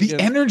once The again,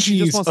 he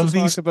energies just wants of to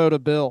talk these about a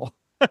bill.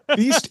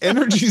 these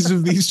energies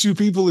of these two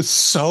people is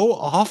so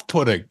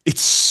off-putting.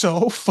 It's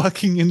so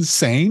fucking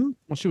insane.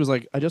 Well, she was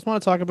like, "I just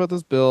want to talk about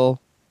this bill."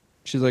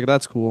 She's like,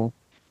 "That's cool."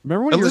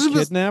 Remember when you were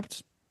Elizabeth-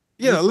 kidnapped?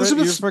 Yeah, Your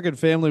Elizabeth. freaking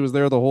family was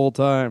there the whole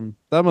time.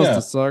 That must Yeah.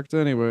 have sucked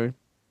anyway.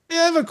 Yeah,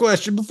 I have a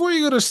question. Before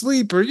you go to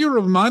sleep, are you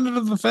reminded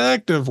of the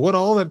fact of what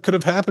all that could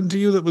have happened to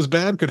you that was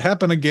bad could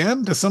happen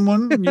again to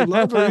someone you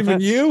love or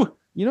even you?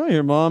 You know,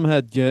 your mom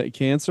had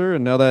cancer,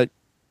 and now that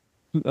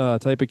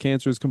type of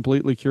cancer is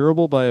completely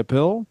curable by a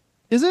pill.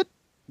 Is it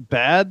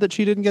bad that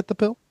she didn't get the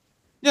pill?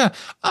 Yeah.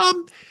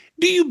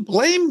 Do you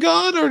blame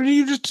God or do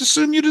you just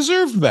assume you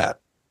deserved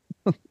that?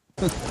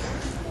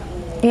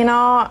 You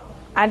know,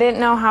 I didn't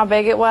know how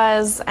big it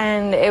was,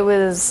 and it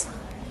was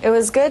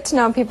good to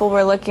know people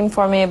were looking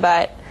for me,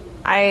 but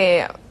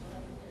I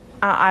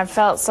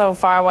felt so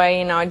far away,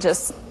 you know, it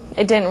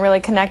didn't really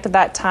connect at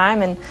that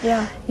time, and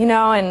Yeah. you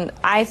know, and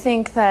I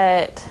think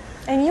that,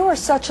 And you were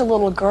such a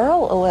little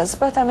girl,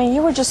 Elizabeth. I mean,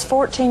 you were just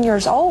 14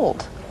 years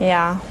old.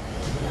 yeah.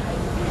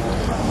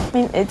 I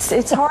mean,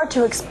 it's hard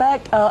to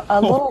expect a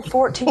little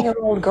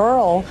 14-year-old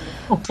girl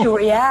to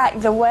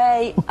react the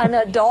way an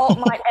adult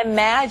might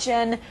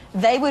imagine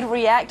they would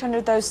react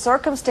under those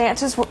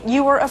circumstances.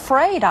 You were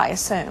afraid, I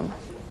assume.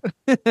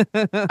 I'm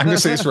gonna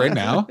say this right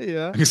now.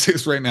 Yeah. I'm gonna say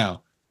this right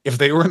now. If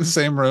they were in the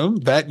same room,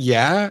 that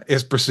yeah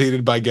is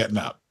preceded by getting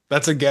up.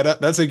 That's a get up.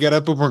 That's a get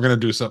up, and we're gonna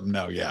do something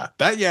now. Yeah.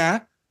 That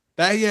yeah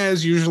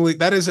is usually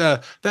that is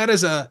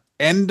a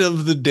end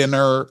of the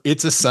dinner.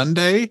 It's a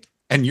Sunday,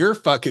 and your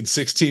fucking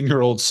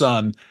 16-year-old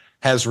son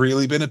has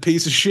really been a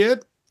piece of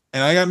shit.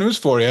 And I got news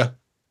for you.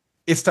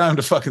 It's time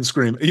to fucking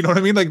scream. You know what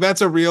I mean? Like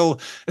it's a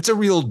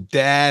real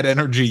dad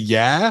energy.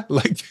 Yeah.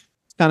 Like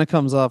Kind of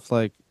comes off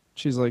like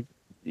she's like,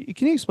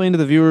 "Can you explain to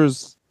the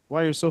viewers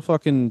why you're so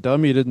fucking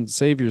dumb you didn't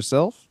save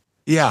yourself?"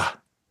 yeah.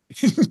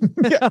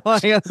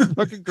 Like, that's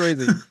fucking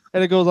crazy.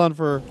 And it goes on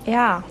for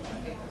Yeah.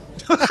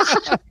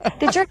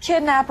 Did your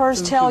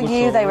kidnappers tell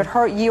you they would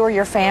hurt you or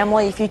your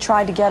family if you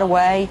tried to get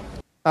away?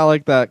 I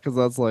like that because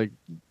that's like,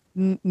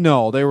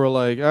 no, they were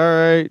like, "All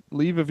right,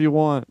 leave if you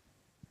want."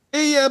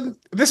 Hey,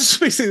 this is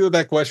basically what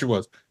that question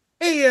was.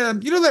 Hey,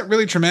 you know that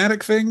really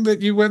traumatic thing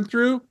that you went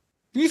through?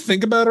 Can you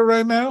think about it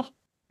right now?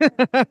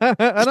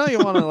 I know you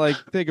want to like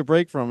take a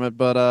break from it,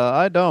 but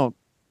I don't.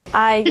 You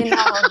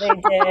know, they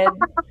did.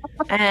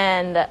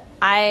 And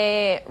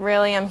I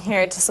really am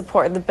here to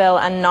support the bill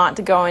and not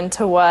to go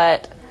into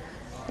what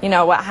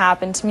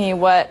happened to me,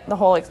 what the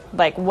whole,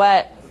 like,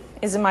 what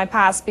is in my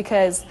past,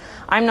 because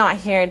I'm not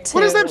here to.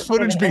 What is that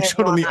footage being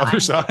shown on the other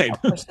side?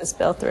 Push this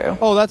bill through.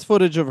 Oh, that's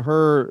footage of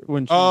her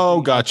when she was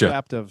being gotcha.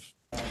 captive.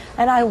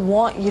 And I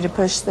want you to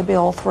push the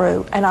bill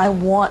through, and I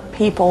want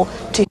people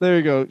to There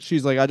you go.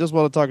 She's like, "I just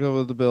want to talk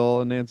over the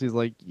bill," and Nancy's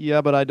like,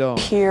 "Yeah, but I don't."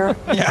 hear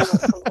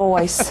the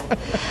voice.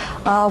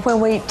 When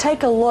we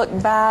take a look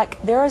back,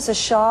 there is a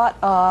shot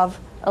of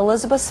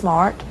Elizabeth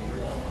Smart,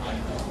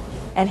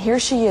 and here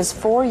she is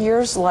 4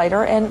 years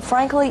later, and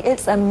frankly,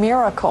 it's a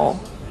miracle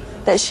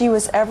that she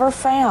was ever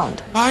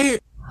found. I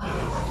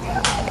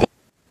Do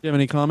you have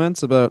any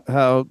comments about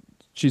how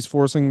she's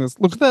forcing this?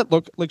 Look at that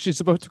look, like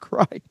she's about to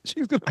cry.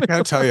 She's gonna.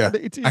 gotta tell you, I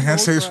gotta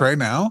say this right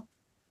now.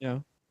 Yeah.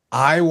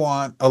 I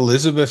want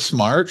Elizabeth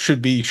Smart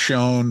should be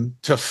shown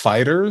to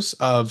fighters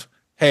of,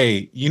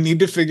 hey, you need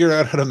to figure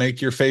out how to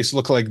make your face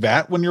look like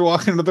that when you're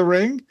walking into the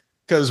ring.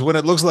 Because when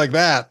it looks like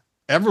that,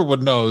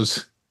 everyone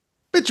knows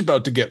bitch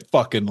about to get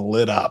fucking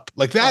lit up.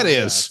 Like that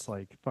is it's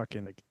like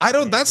fucking. I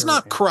don't that's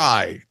not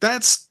cry.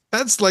 That's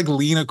like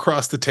lean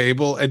across the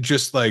table and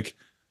just like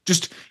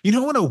you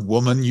know when a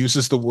woman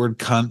uses the word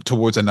cunt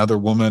towards another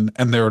woman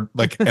and they're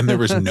like and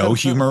there is no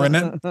humor in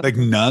it, like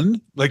none,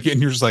 like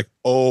and you're just like,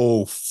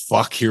 oh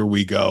fuck, here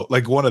we go,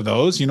 like one of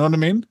those, you know what I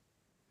mean?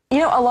 You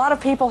know, a lot of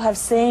people have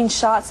seen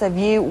shots of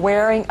you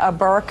wearing a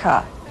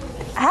burqa.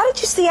 How did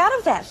you see out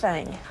of that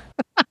thing?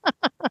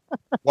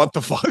 What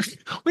the fuck?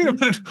 Wait a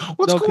minute,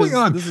 what's going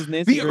on? This is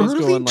Nancy Grace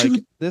going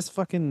like, this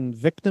fucking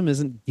victim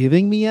isn't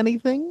giving me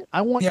anything.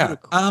 I want you to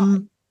cry.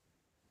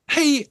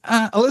 Hey,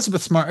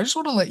 Elizabeth Smart, I just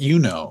want to let you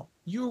know,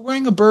 you were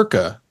wearing a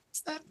burqa.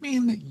 Does that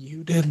mean that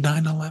you did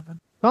 9/11?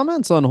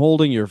 Comments on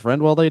holding your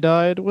friend while they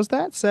died. Was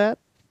that sad?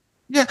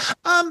 Yeah.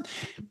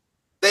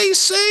 They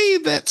say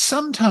that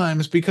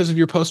sometimes because of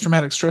your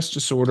post-traumatic stress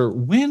disorder,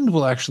 wind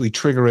will actually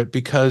trigger it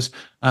because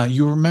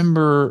you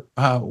remember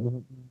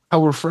how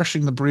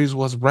refreshing the breeze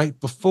was right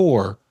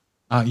before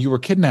you were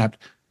kidnapped.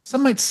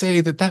 Some might say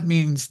that that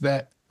means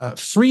that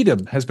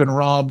freedom has been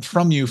robbed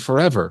from you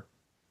forever.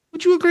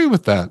 Would you agree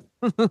with that?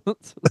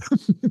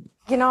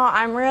 You know,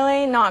 I'm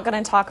really not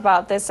going to talk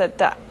about this at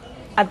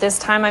this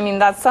time. I mean,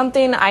 that's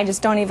something I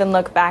just don't even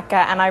look back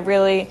at, and I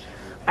really,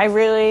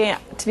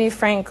 to be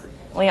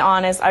frankly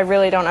honest, I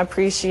really don't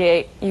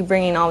appreciate you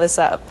bringing all this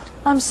up.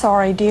 I'm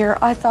sorry, dear.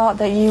 I thought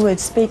that you would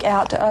speak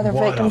out to other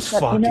victims,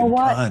 but you know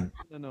what?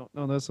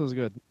 No, this was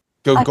good.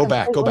 Go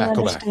back.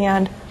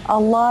 And a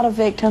lot of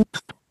victims.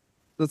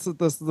 This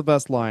is the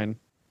best line.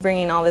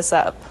 Bringing all this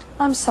up.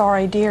 I'm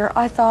sorry, dear.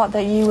 I thought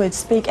that you would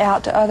speak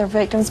out to other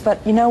victims,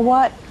 but you know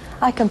what?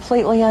 I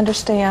completely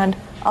understand.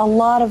 A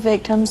lot of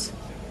victims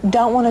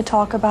don't want to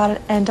talk about it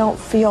and don't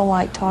feel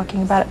like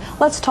talking about it.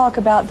 Let's talk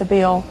about the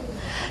bill.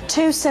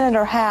 To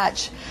Senator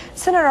Hatch.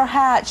 Senator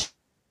Hatch,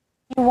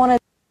 you wanted.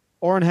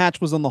 Orrin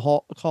Hatch was on the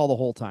call the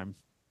whole time.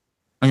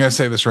 I'm gonna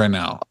say this right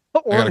now.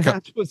 I got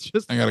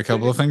a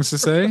couple of things to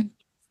say.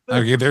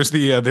 Okay, there's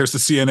the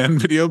CNN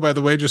video, by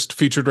the way, just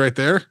featured right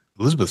there.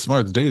 Elizabeth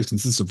Smart's days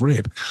consist of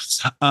rape.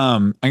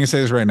 I'm gonna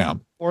say this right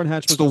now. Orrin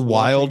Hatch was the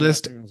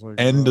wildest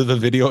end of the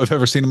video I've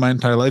ever seen in my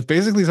entire life.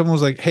 Basically, someone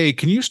was like, "Hey,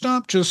 can you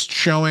stop just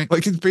showing?"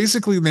 Like, it's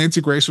basically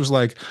Nancy Grace was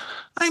like,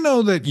 "I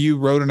know that you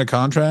wrote in a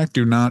contract,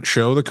 do not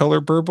show the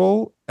color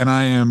purple, and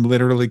I am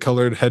literally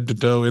colored head to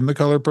toe in the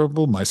color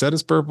purple. My set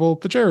is purple.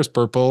 The chair is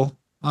purple.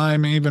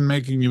 I'm even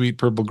making you eat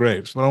purple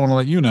grapes. But I want to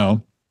let you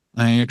know,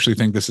 I actually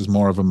think this is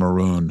more of a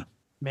maroon."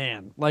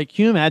 Man, like,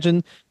 can you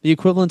imagine the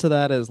equivalent to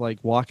that is like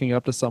walking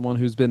up to someone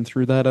who's been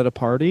through that at a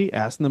party,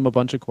 asking them a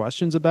bunch of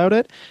questions about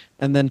it,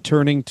 and then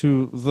turning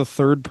to the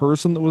third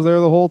person that was there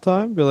the whole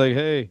time, be like,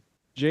 "Hey,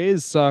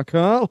 Jays suck,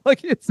 huh?"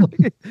 Like, it's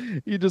like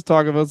you just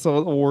talk about some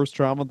of the worst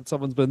trauma that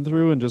someone's been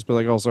through, and just be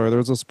like, "Oh, sorry,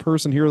 there's this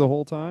person here the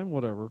whole time."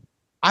 Whatever.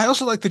 I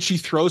also like that she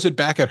throws it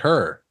back at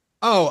her.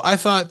 Oh, I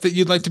thought that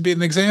you'd like to be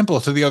an example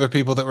to the other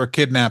people that were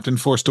kidnapped and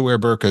forced to wear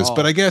burqas,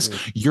 but I guess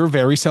you're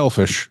very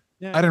selfish.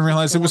 Yeah, I didn't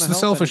realize it was the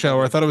selfish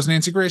hour. I thought it was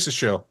Nancy Grace's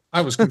show.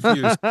 I was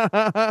confused.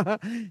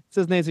 It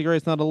says Nancy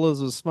Grace, not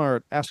Elizabeth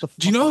Smart.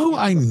 Do you know who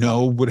I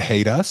know would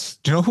hate us?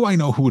 Do you know who I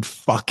know who would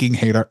fucking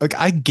hate our? Like,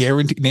 I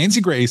guarantee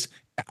Nancy Grace.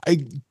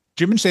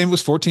 Jim and Sam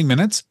was 14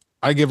 minutes.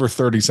 I give her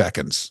 30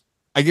 seconds.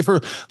 I give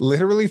her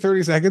literally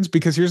 30 seconds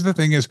because here's the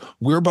thing: is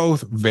we're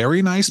both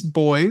very nice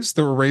boys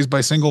that were raised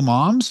by single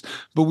moms,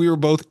 but we were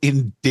both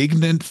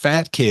indignant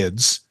fat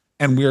kids,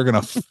 and we are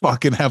gonna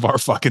fucking have our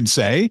fucking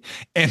say.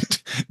 And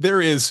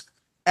there is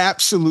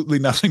absolutely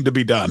nothing to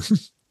be done.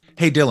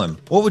 Hey, Dylan,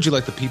 what would you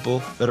like the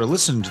people that are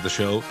listening to the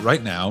show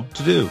right now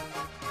to do?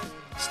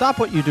 Stop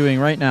what you're doing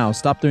right now.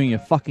 Stop doing your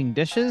fucking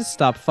dishes.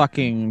 Stop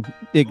fucking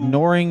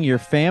ignoring your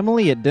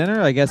family at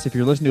dinner. I guess if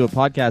you're listening to a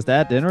podcast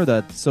at dinner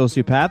that's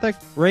sociopathic,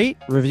 rate,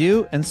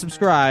 review, and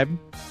subscribe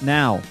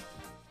now.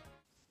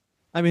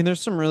 I mean,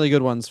 there's some really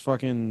good ones.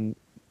 Fucking,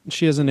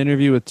 she has an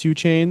interview with 2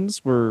 Chainz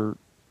where,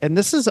 and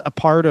this is a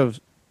part of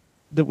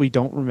that we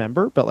don't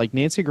remember, but like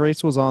Nancy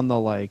Grace was on the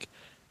like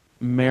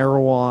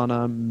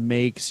marijuana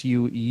makes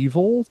you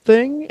evil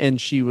thing,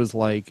 and she was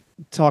like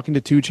talking to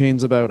 2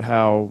 Chainz about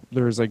how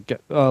there's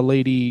a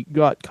lady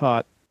got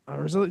caught,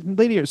 or was it a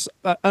lady or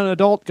an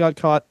adult got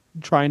caught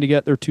trying to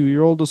get their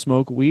 2-year-old to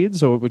smoke weed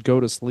so it would go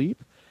to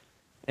sleep,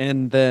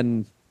 and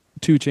then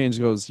 2 Chainz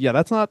goes, "Yeah,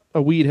 that's not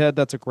a weed head,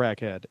 that's a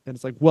crackhead." And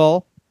it's like,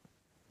 well,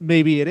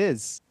 maybe it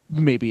is,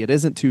 maybe it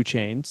isn't 2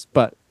 Chainz,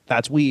 but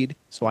that's weed,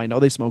 so I know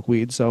they smoke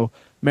weed, so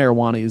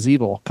marijuana is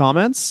evil.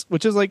 Comments,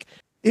 which is like,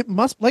 it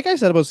must, like I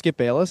said about Skip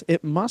Bayless,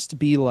 it must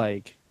be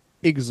like,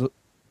 it's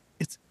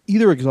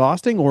either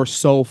exhausting or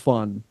so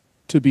fun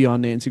to be on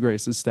Nancy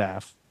Grace's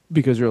staff,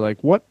 because you're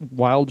like, what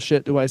wild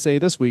shit do I say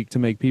this week to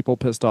make people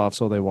pissed off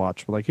so they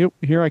watch? Like,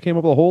 here I came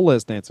up with a whole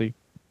list, Nancy.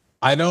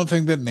 I don't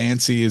think that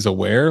Nancy is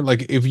aware.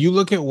 Like, if you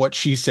look at what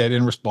she said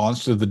in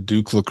response to the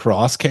Duke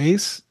lacrosse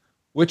case,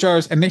 which are,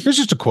 and here's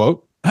just a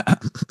quote.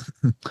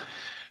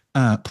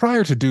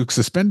 Prior to Duke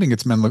suspending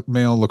its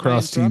male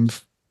lacrosse team.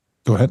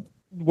 Go ahead.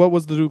 What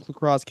was the Duke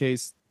lacrosse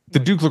case? The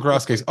Duke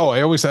lacrosse case. Oh,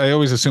 I always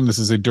assume this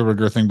is a de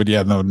rigueur thing, but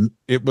yeah, no,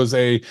 it was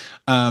the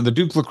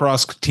Duke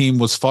lacrosse team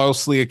was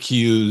falsely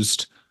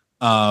accused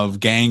of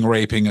gang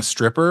raping a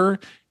stripper,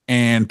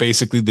 and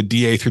basically the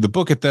DA threw the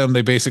book at them.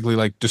 They basically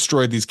like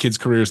destroyed these kids'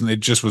 careers, and it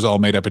just was all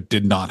made up. It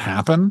did not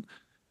happen.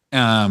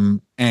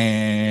 And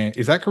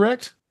is that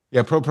correct?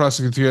 Yeah, pro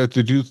prosecutor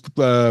the Duke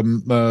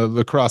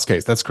lacrosse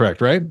case. That's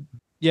correct, right?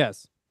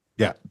 Yes.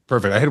 Yeah,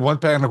 perfect. I had one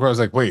panic where I was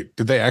like, wait,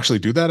 did they actually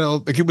do that?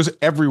 Like it was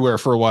everywhere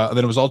for a while, and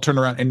then it was all turned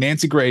around. And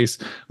Nancy Grace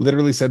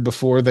literally said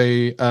before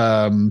they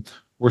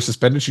were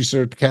suspended, she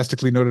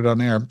sarcastically noted on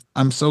air,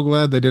 "I'm so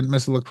glad they didn't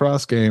miss a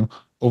lacrosse game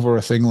over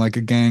a thing like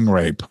a gang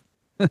rape."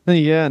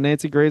 Yeah,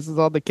 Nancy Grace is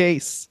on the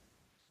case.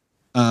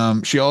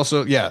 She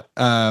also,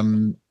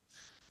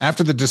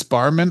 after the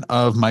disbarment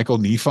of Michael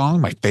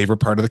Nifong, my favorite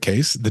part of the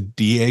case, the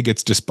DA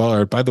gets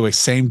disbarred. By the way,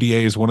 same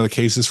DA is one of the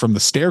cases from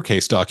the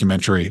Staircase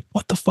documentary.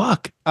 What the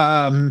fuck?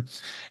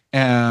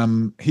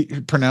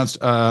 He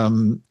pronounced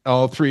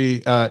all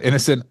three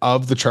innocent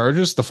of the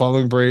charges. The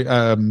following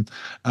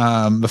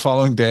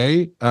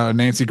day,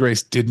 Nancy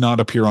Grace did not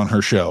appear on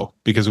her show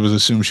because it was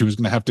assumed she was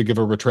going to have to give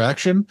a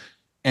retraction.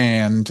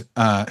 And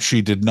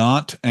she did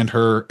not, and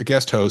her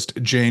guest host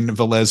Jane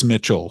Velez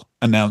Mitchell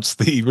announced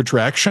the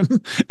retraction.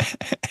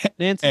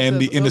 Nancy and says,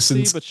 the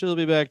innocence, but she'll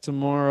be back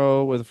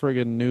tomorrow with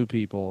friggin' new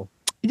people.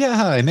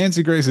 Yeah,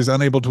 Nancy Grace is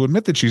unable to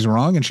admit that she's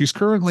wrong, and she's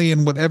currently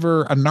in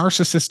whatever a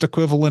narcissist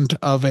equivalent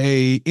of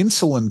a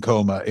insulin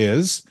coma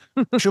is.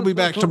 She'll be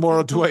back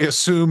tomorrow to, I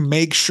assume,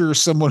 make sure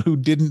someone who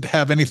didn't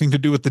have anything to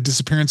do with the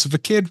disappearance of a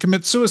kid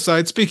commits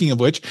suicide. Speaking of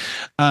which,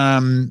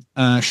 the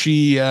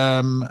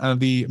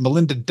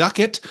Melinda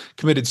Duckett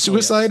committed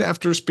suicide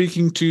after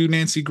speaking to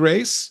Nancy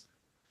Grace.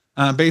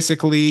 Nancy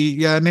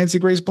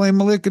Grace blamed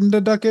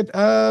Melinda Duckett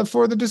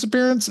for the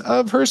disappearance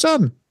of her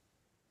son.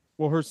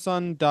 Well, her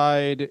son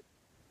died.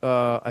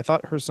 I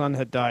thought her son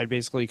had died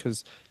basically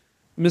because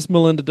Miss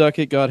Melinda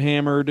Duckett got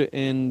hammered,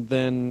 and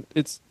then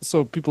it's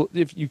so people,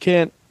 if you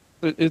can't,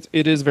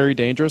 it is very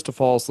dangerous to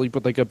fall asleep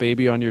with like a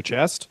baby on your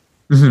chest.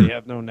 Mm-hmm. They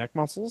have no neck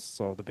muscles,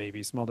 so the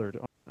baby's smothered.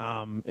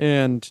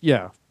 And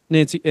yeah,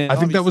 Nancy. And I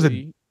think that was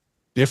a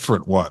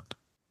different one.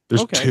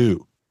 There's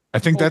two. I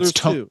think that's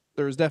two.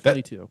 There's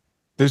definitely two.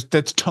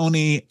 That's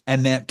Tony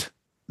Annette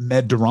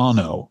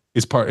Medrano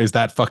is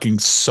that fucking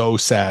so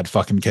sad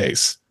fucking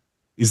case.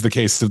 Is the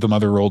case of the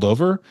mother rolled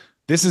over.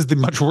 This is the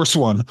much worse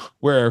one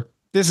where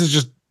this is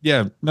just,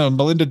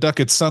 Melinda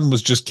Duckett's son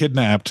was just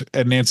kidnapped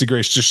and Nancy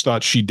Grace just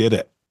thought she did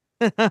it.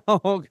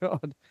 Oh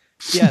God.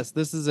 Yes,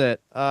 this is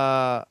it.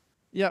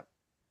 Yep.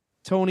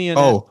 Tony and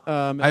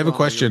I have a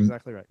question.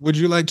 Exactly right. Would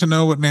you like to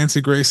know what Nancy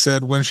Grace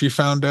said when she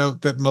found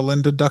out that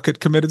Melinda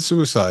Duckett committed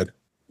suicide?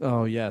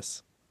 Oh,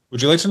 yes.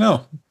 Would you like to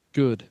know?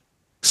 Good.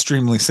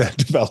 Extremely sad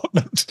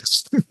development.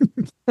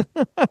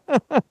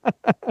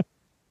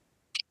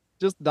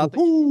 Just not that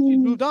she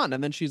moved on,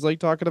 and then she's like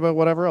talking about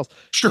whatever else.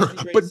 Sure,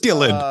 Grace, but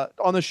Dylan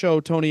on the show,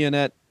 Tony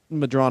Annette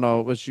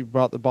Medrano she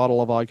brought the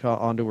bottle of vodka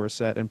onto her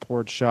set and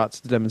poured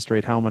shots to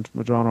demonstrate how much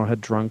Medrano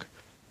had drunk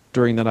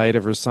during the night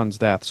of her son's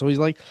death. So he's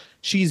like,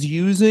 she's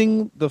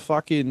using the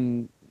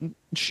fucking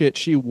shit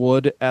she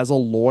would as a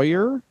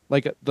lawyer,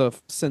 like the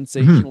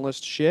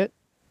sensationalist shit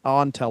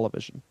on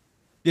television.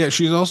 Yeah,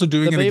 she's also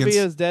doing the it baby against...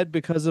 is dead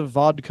because of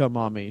vodka,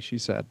 mommy. She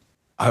said.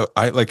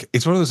 I like,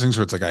 it's one of those things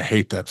where it's like, I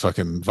hate that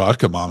fucking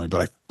vodka mommy,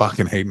 but I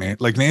fucking hate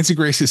Nancy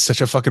Grace is such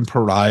a fucking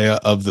pariah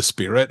of the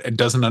spirit and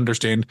doesn't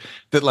understand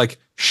that, like,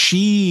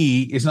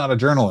 she is not a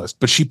journalist,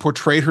 but she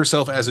portrayed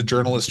herself as a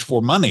journalist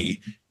for money.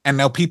 And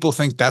now people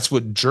think that's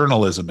what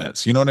journalism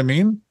is. You know what I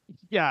mean?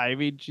 Yeah. I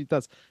mean, she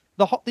does.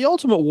 The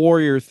Ultimate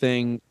Warrior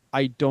thing,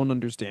 I don't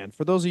understand.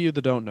 For those of you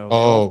that don't know, the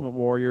Ultimate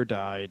Warrior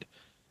died.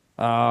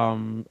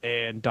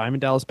 And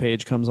Diamond Dallas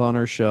Page comes on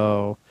her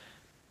show.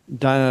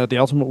 The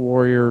Ultimate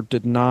Warrior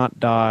did not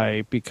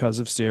die because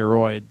of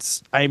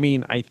steroids. I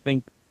mean, I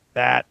think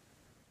that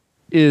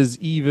is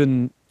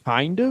even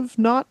kind of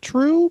not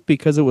true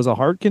because it was a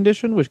heart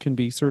condition, which can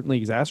be certainly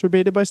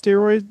exacerbated by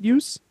steroid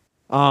use.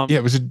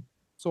 It was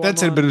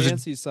but it was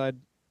Nancy's side.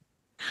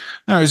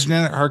 No, it was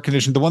a heart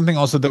condition. The one thing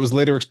also that was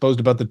later exposed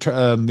about the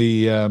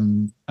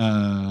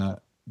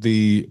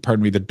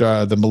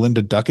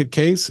Melinda Duckett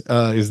case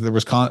is there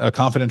was a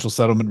confidential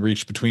settlement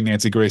reached between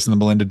Nancy Grace and the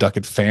Melinda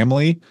Duckett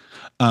family,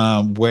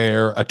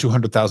 where a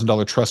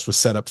 $200,000 trust was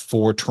set up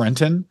for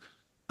Trenton.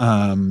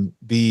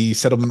 The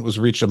settlement was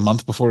reached a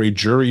month before a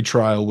jury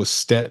trial was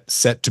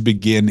set to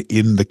begin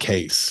in the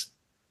case.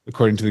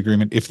 According to the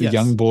agreement, if the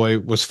young boy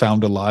was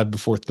found alive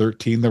before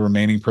 13, the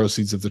remaining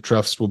proceeds of the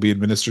trust will be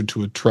administered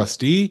to a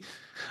trustee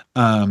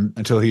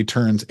until he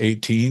turns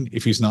 18.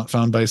 If he's not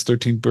found by his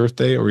 13th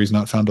birthday or he's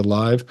not found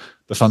alive,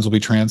 the funds will be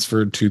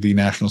transferred to the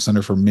National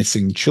Center for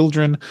Missing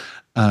Children,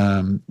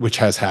 which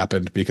has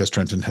happened because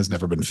Trenton has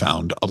never been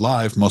found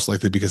alive, most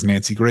likely because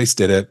Nancy Grace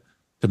did it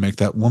to make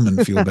that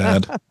woman feel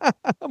bad.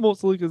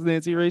 Mostly because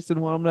Nancy Grace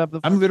didn't want him to have the.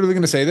 I'm literally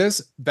going to say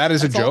this. That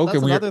is a joke. That's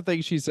and another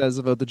thing she says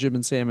about the Jim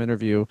and Sam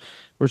interview,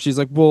 where she's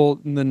like,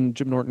 "Well," and then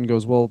Jim Norton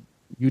goes, "Well,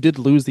 you did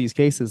lose these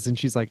cases," and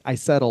she's like, "I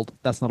settled.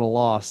 That's not a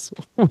loss,"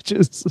 which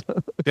is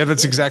yeah,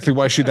 that's exactly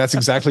why that's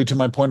exactly to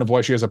my point of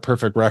why she has a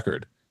perfect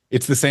record.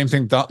 It's the same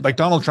thing. Like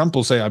Donald Trump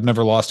will say, "I've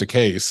never lost a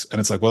case," and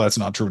it's like, well, that's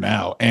not true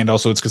now. And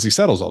also, it's because he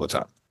settles all the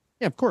time.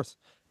 Yeah, of course.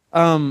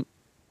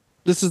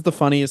 This is the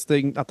funniest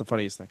thing. Not the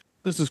funniest thing.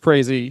 This is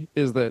crazy.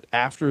 Is that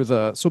after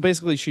so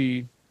basically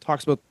she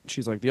talks about,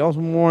 she's like, the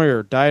Ultimate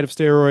Warrior died of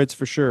steroids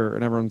for sure,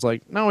 and everyone's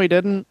like, no, he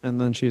didn't.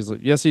 And then she's like,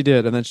 yes, he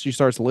did. And then she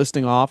starts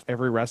listing off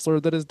every wrestler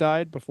that has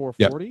died before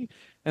 40,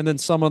 and then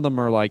some of them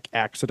are like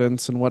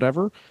accidents and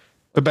whatever.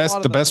 The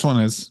best one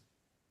is,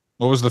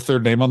 what was the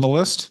third name on the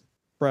list?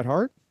 Bret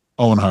Hart.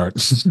 Owen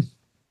Hart.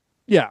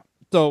 Yeah.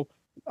 So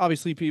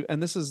obviously,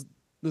 and this is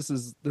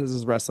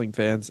wrestling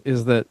fans,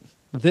 is that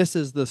this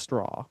is the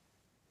straw.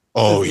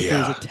 Oh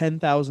There's a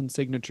 10,000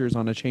 signatures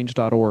on a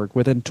change.org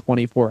within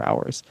 24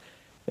 hours.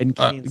 And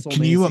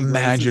can you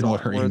imagine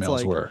what her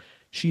emails were?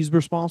 She's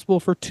responsible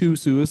for 2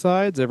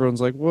 suicides. Everyone's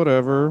like,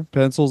 whatever,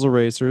 pencils,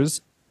 erasers.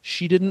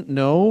 She didn't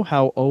know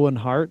how Owen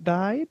Hart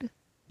died.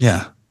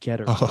 Yeah. Get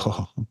her.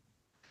 Oh.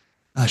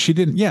 She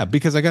didn't. Yeah,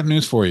 because I got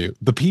news for you.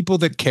 The people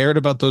that cared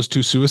about those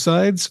 2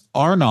 suicides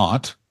are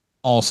not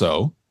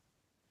also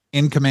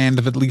in command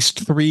of at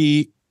least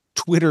 3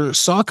 Twitter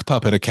sock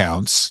puppet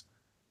accounts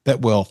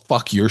that will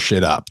fuck your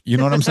shit up. You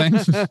know what I'm saying?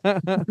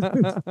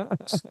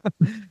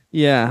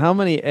 Yeah. How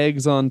many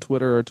eggs on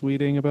Twitter are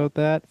tweeting about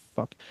that?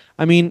 Fuck.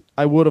 I mean,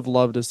 I would have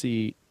loved to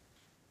see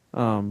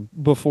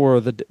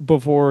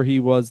before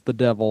he was the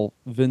devil,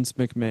 Vince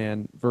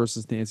McMahon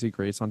versus Nancy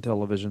Grace on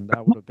television.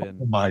 That would have been.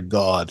 Oh my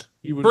God.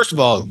 First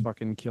of all,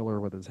 fucking kill her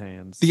with his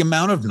hands. The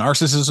amount of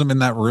narcissism in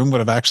that room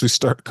would have actually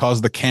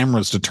caused the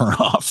cameras to turn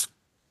off.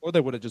 Or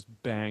they would have just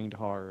banged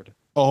hard.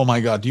 Oh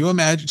my God. Do you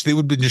imagine they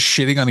would have been just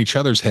shitting on each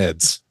other's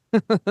heads?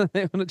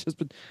 They would have just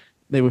been,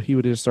 he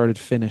would have started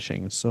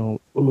finishing.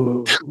 So,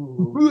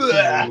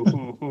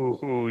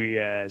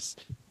 yes.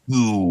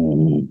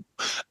 Ooh.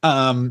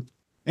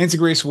 Nancy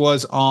Grace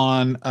was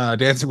on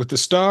Dancing with the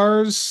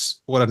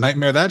Stars. What a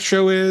nightmare that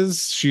show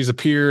is. She's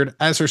appeared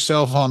as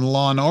herself on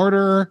Law and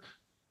Order.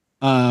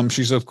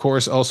 She's, of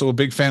course, also a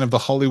big fan of the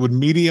Hollywood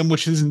Medium,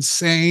 which is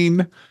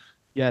insane.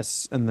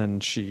 Yes, and then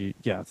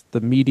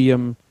the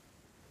Medium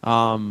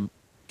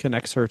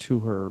connects her to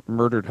her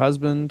murdered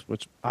husband,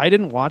 which I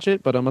didn't watch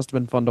it, but it must have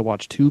been fun to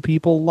watch 2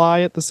 people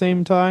lie at the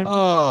same time.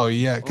 Oh,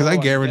 yeah, because I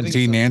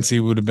guarantee Nancy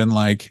would have been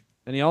like...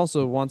 And he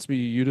also wants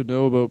you to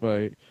know about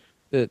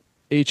that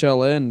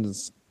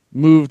HLN's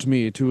moved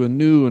me to a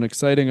new and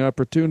exciting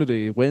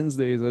opportunity,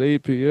 Wednesdays at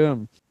 8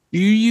 p.m. Do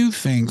you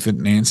think that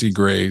Nancy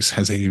Grace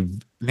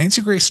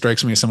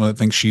strikes me as someone that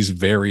thinks she's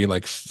very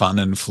like fun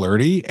and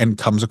flirty and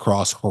comes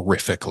across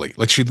horrifically.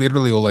 Like she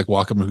literally will like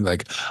walk up and be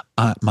like,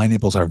 my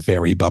nipples are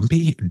very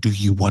bumpy. Do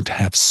you want to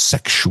have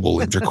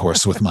sexual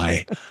intercourse with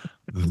my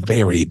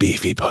very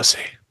beefy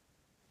pussy?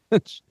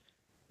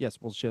 Yes.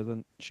 Well, she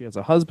has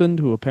a husband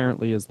who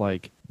apparently is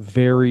like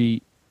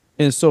very,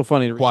 and it's so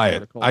funny to read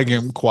quiet. I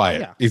get him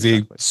quiet. Yeah, is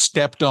exactly. A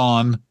stepped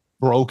on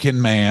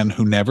broken man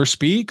who never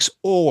speaks,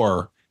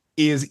 or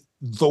is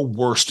the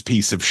worst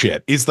piece of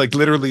shit? Is like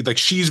literally like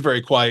she's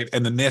very quiet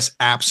and then this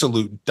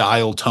absolute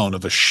dial tone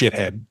of a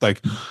shithead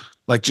like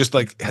just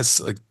like has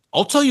like,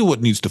 I'll tell you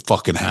what needs to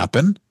fucking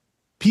happen.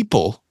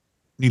 People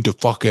need to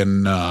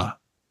fucking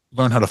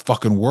learn how to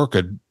fucking work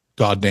a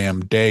goddamn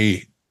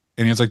day.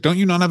 And he's like, don't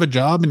you not have a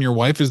job and your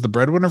wife is the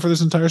breadwinner for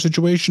this entire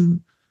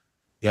situation?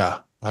 Yeah,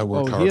 I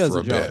worked hard for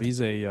a bit.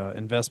 He's a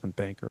investment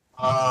banker.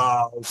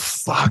 Oh,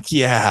 fuck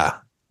yeah.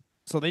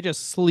 So they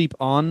just sleep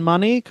on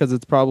money because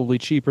it's probably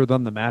cheaper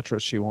than the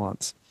mattress she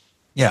wants.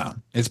 Yeah,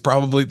 it's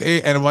probably.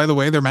 And by the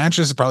way, their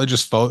mattress is probably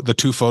just the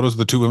 2 photos of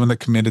the 2 women that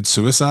committed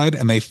suicide,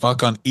 and they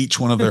fuck on each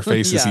one of their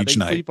faces each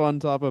night. Sleep on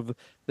top of.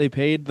 They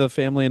paid the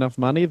family enough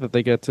money that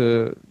they get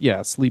to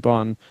sleep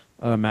on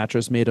a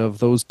mattress made of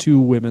those 2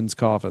 women's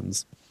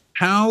coffins.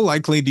 How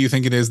likely do you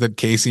think it is that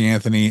Casey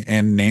Anthony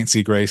and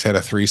Nancy Grace had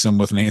a threesome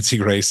with Nancy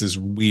Grace's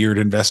weird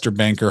investor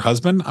banker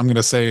husband? I'm going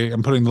to say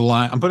I'm setting the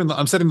line at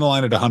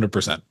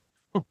 100%.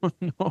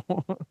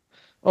 No.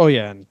 Oh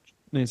yeah, and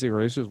Nancy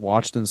Grace just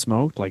watched and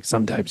smoked. Like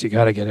sometimes you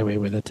gotta get away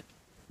with it.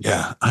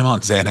 Yeah, I'm on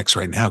Xanax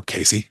right now,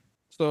 Casey.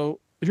 So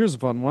here's a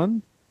fun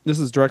one. This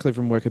is directly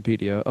from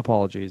Wikipedia.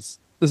 Apologies.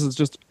 This is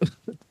just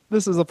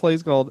this is a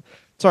place called.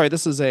 Sorry,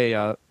 this is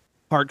a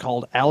part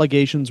called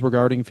 "Allegations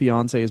Regarding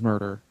Fiance's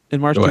Murder." In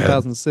March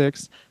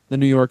 2006, the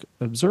New York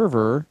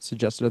Observer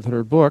suggested that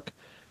her book,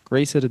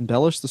 Grace had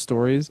embellished the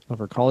stories of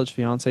her college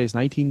fiance's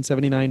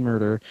 1979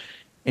 murder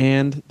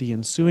and the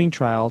ensuing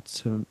trial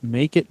to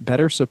make it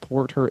better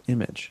support her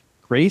image.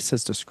 Grace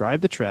has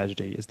described the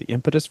tragedy as the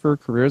impetus for her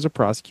career as a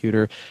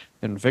prosecutor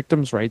and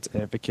victims' rights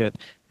advocate,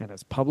 and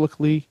has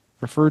publicly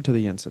referred to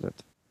the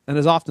incident. And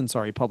is often,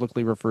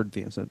 publicly referred to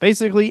the incident.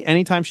 Basically,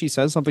 anytime she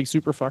says something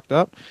super fucked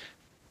up,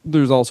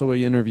 there's also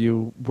an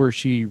interview where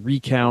she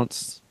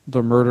recounts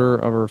the murder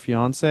of her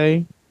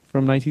fiance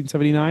from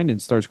 1979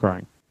 and starts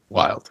crying.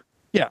 Wild.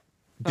 Yeah.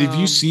 Have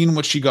you seen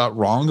what she got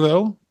wrong,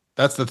 though?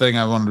 That's the thing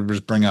I wanted to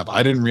just bring up.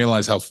 I didn't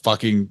realize how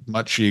fucking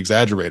much she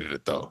exaggerated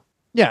it, though.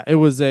 Yeah, it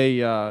was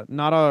a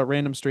not a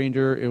random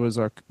stranger. It was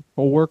a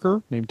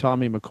co-worker named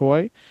Tommy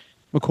McCoy.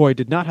 McCoy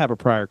did not have a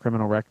prior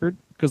criminal record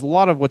because a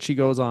lot of what she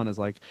goes on is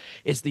like,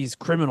 it's these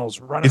criminals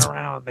running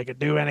around. They could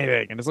do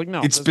anything. And it's like,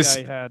 no, this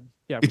guy had,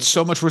 it's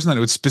so much worse than that.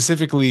 It was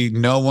specifically,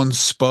 no one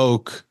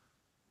spoke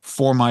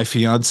for my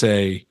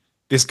fiance.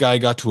 This guy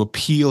got to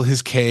appeal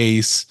his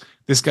case.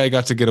 This guy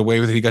got to get away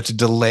with it. He got to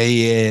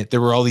delay it.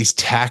 There were all these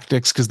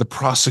tactics because the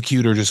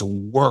prosecutor just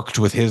worked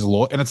with his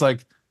lawyer. And it's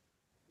like,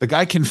 the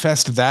guy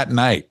confessed that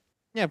night.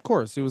 Yeah, of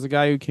course. It was a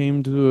guy who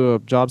came to a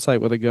job site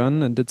with a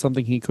gun and did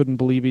something he couldn't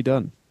believe he'd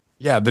done.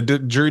 Yeah, the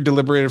jury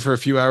deliberated for a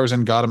few hours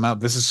and got him out.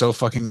 This is so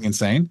fucking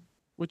insane.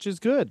 Which is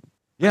good.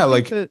 Yeah,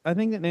 I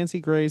think that Nancy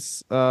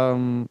Grace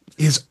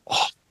is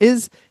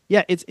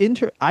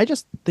I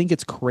just think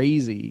it's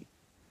crazy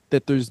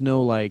that there's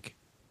no like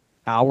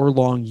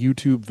hour-long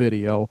YouTube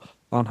video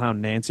on how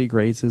Nancy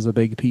Grace is a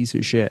big piece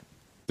of shit.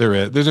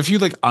 There's a few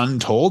like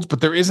untold, but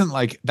there isn't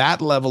like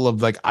that level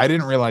of like, I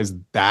didn't realize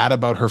that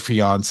about her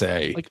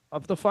fiance. Like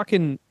of the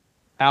fucking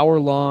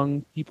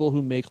hour-long people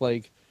who make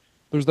like,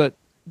 there's that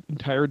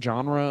entire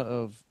genre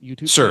of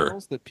YouTube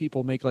channels that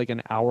people make like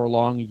an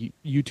hour-long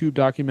YouTube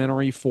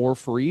documentary for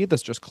free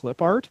that's just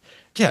clip art.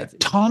 Yeah,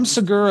 Tom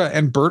Segura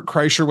and Bert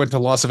Kreischer went to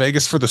Las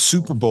Vegas for the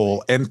Super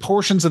Bowl, and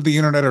portions of the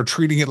internet are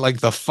treating it like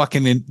the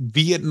fucking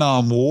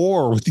Vietnam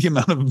War with the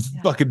amount of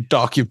fucking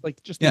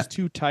like just these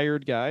two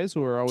tired guys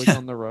who are always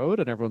on the road,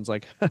 and everyone's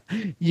like,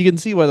 you can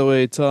see by the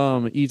way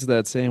Tom eats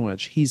that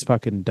sandwich, he's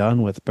fucking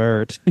done with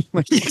Bert.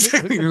 Like,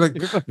 exactly. You're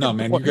like, no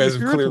man, you guys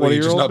have clearly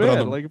just not been on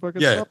the like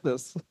fucking stop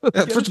this.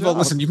 First of all,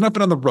 listen, you've not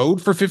been on the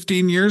road for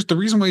 15 years. The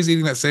reason why he's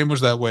eating that sandwich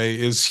that way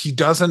is he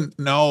doesn't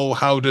know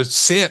how to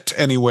sit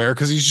anywhere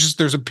because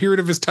there's a period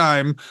of his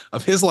time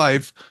of his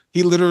life.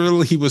 He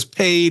was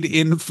paid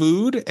in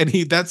food, and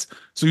he just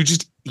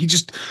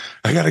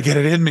I gotta get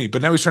it in me.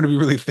 But now he's trying to be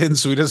really thin,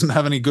 so he doesn't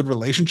have any good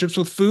relationships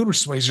with food, which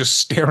is why he's just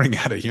staring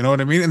at it. You know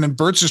what I mean? And then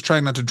Bert's just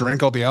trying not to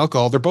drink all the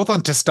alcohol. They're both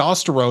on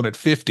testosterone at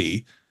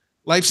 50.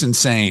 Life's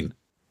insane.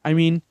 I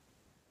mean,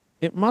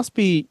 it must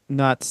be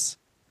nuts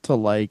to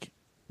like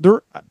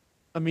there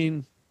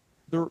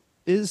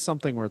is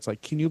something where it's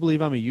like, can you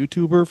believe I'm a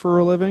YouTuber for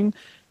a living?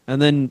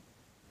 And then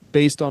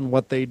based on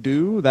what they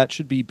do, that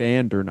should be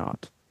banned or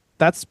not.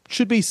 That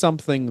should be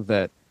something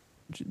that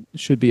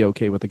should be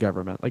okay with the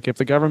government. Like if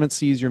the government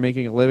sees you're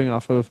making a living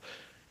off of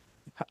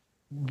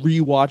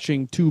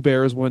rewatching Two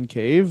Bears, One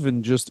Cave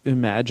and just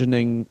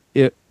imagining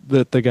it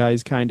that the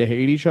guys kind of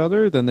hate each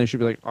other, then they should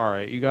be like, all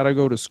right, you got to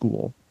go to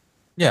school.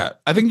 Yeah,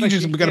 I think we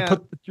got to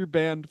put... You're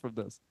banned from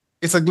this.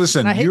 It's like,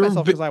 listen, and I hate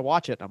myself because I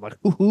watch it. I'm like,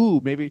 ooh,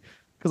 maybe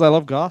because I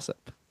love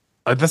gossip.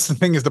 That's the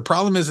thing. Is the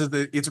problem is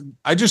that it's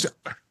I just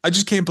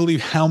can't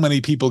believe how many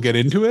people get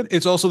into it.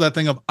 It's also that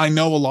thing of, I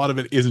know a lot of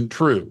it isn't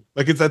true.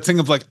 Like it's that thing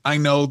of like, I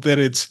know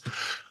that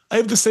I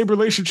have the same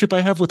relationship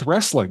I have with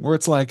wrestling, where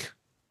it's like,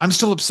 I'm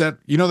still upset.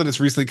 You know that it's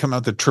recently come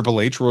out that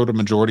Triple H wrote a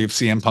majority of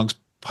CM Punk's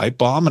pipe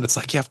bomb, and it's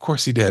like, yeah, of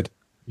course he did.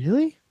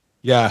 Really?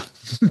 Yeah.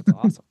 That's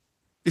awesome.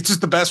 It's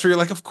just the best where you're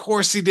like, of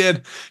course he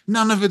did.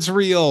 None of it's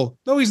real.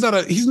 No, he's not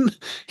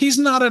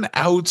an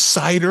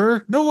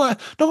outsider. No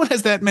one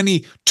has that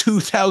many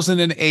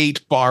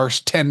 2008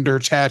 bartender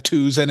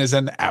tattoos and is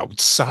an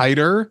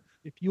outsider.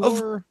 If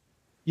you're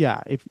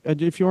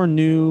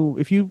new,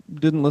 if you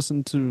just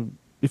listened to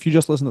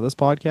this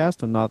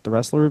podcast and not the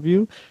Wrestler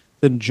Review,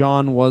 then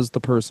John was the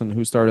person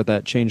who started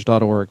that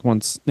change.org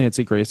once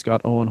Nancy Grace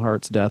got Owen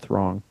Hart's death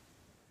wrong.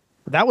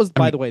 That was,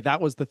 by the way, that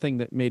was the thing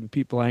that made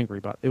people angry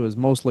about it. Was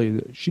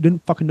mostly she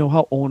didn't fucking know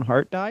how Owen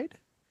Hart died.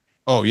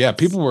 Oh yeah,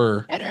 people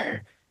were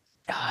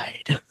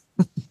died.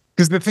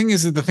 Because the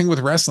thing with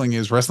wrestling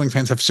is wrestling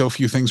fans have so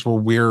few things where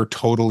we're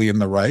totally in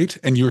the right,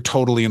 and you're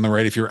totally in the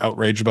right if you're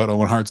outraged about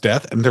Owen Hart's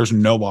death, and there's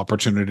no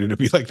opportunity to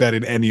be like that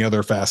in any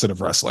other facet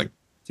of wrestling.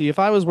 See, if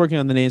I was working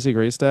on the Nancy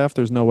Grace staff,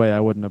 there's no way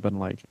I wouldn't have been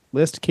like,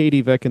 list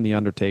Katie Vick and The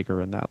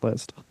Undertaker in that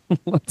list.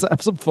 Let's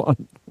have some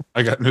fun.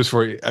 I got news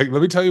for you. Let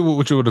me tell you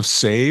what would have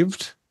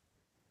saved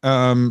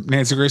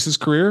Nancy Grace's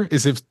career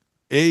is if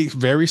a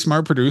very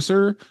smart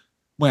producer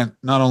went,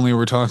 not only are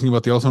we talking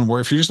about the Ultimate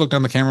Warrior, if you just looked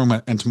down the camera and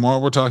went, and tomorrow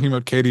we're talking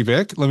about Katie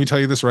Vick, let me tell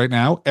you this right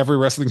now, every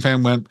wrestling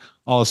fan went,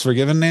 all is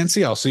forgiven,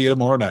 Nancy. I'll see you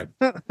tomorrow night.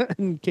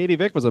 And Katie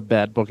Vick was a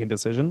bad booking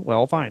decision.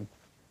 Well, fine.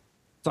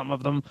 Some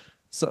of them...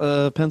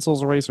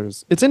 pencils,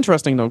 erasers. It's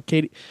interesting though.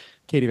 Katie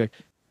Vick,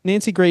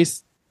 Nancy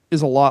Grace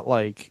is a lot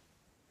like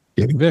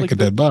Katie Vick, like a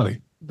dead body.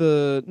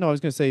 I was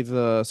going to say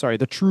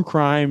the true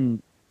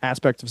crime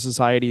aspect of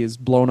society is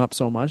blown up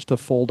so much to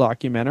full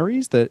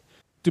documentaries that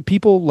do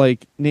people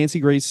like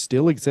Nancy Grace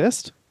still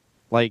exist?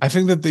 Like I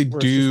think that they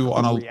do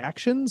on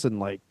reactions and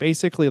like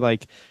basically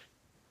like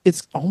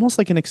it's almost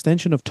like an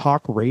extension of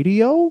talk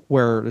radio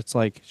where it's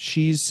like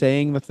she's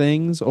saying the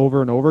things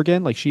over and over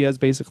again. Like she has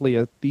basically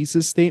a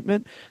thesis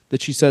statement that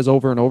she says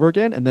over and over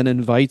again and then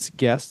invites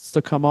guests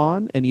to come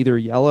on and either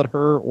yell at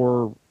her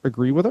or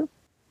agree with her.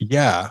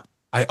 Yeah.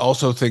 I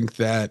also think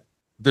that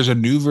there's a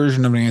new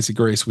version of Nancy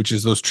Grace, which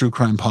is those true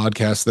crime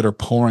podcasts that are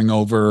pouring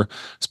over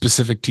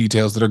specific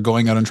details, that are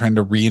going out and trying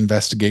to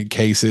reinvestigate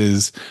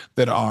cases,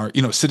 that are,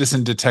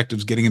 citizen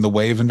detectives getting in the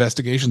way of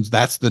investigations.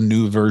 That's the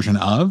new version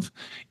of,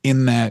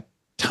 in that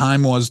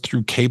time was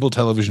through cable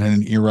television in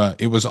an era.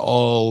 It was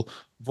all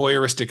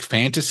voyeuristic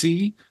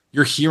fantasy.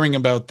 You're hearing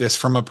about this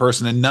from a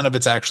person and none of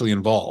it's actually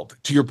involved.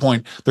 To your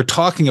point, they're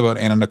talking about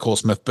Anna Nicole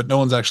Smith, but no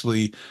one's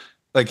actually,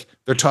 like,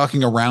 they're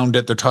talking around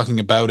it, they're talking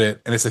about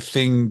it, and it's a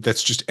thing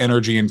that's just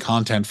energy and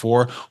content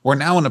for. We're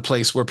now in a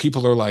place where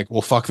people are like,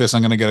 well, fuck this,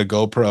 I'm going to get a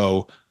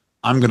GoPro,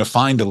 I'm going to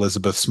find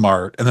Elizabeth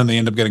Smart, and then they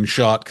end up getting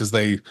shot because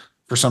they,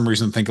 for some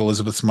reason, think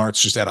Elizabeth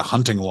Smart's just at a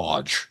hunting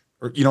lodge.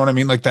 Or, you know what I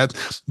mean? Like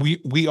that,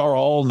 we are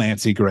all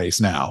Nancy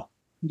Grace now.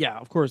 Yeah,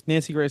 of course.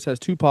 Nancy Grace has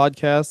 2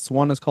 podcasts.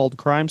 One is called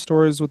Crime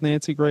Stories with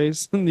Nancy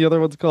Grace, and the other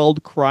one's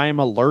called Crime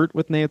Alert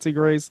with Nancy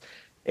Grace.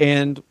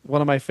 And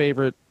one of my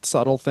favorite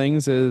subtle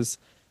things is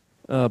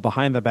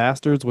Behind the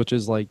Bastards, which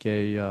is like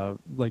a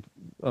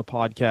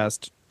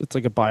podcast. It's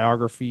like a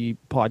biography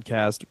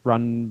podcast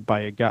run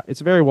by a guy.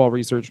 It's very well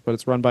researched, but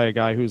it's run by a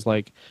guy who's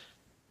like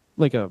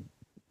a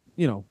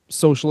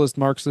socialist,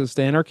 Marxist,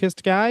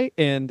 anarchist guy.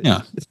 And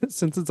yeah,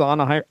 since it's on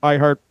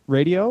iHeart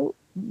Radio,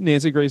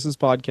 Nancy Grace's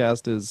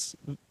podcast is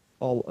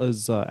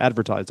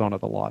advertised on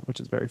it a lot, which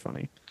is very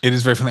funny. It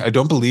is very funny. I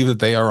don't believe that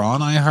they are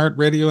on iHeart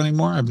Radio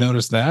anymore. I've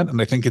noticed that,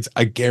 and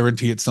I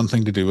guarantee it's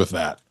something to do with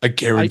that. I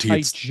guarantee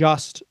I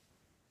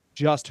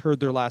just heard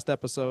their last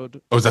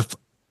episode. Oh, is that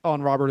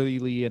on Robert E.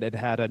 Lee, and it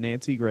had a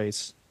Nancy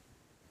Grace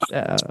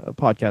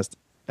podcast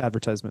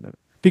advertisement in it.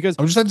 Because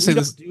I'm just about to say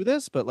don't do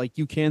this, but like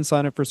you can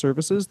sign up for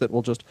services that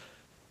will just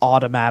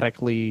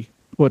automatically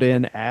put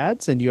in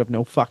ads, and you have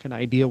no fucking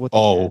idea what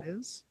the ad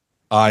is.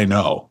 I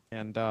know.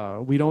 And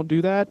we don't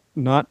do that,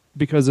 not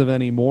because of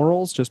any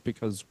morals, just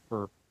because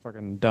we're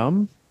fucking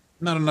dumb.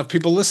 Not enough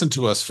people listen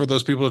to us for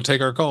those people to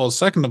take our calls.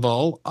 Second of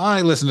all,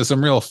 I listen to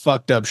some real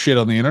fucked up shit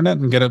on the internet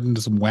and get up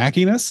into some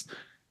wackiness.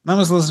 And I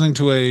was listening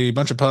to a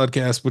bunch of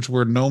podcasts which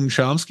were Noam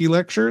Chomsky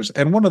lectures,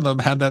 and one of them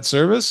had that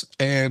service,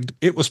 and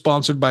it was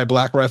sponsored by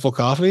Black Rifle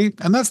Coffee,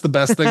 and that's the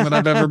best thing that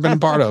I've ever been a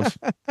part of.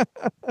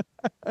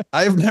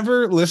 I've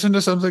never listened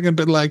to something and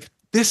been like,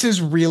 this is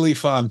really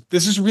fun.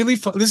 This is really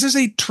fun. This is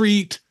a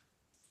treat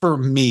for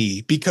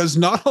me, because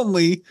not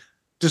only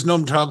does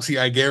Noam Chomsky,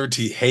 I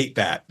guarantee, hate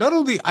that. Not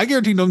only, I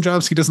guarantee Noam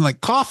Chomsky doesn't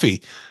like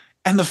coffee.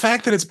 And the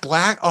fact that it's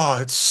black,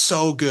 it's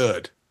so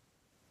good.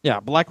 Yeah,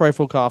 Black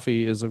Rifle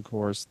Coffee is, of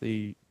course,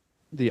 the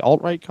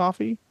alt-right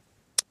coffee.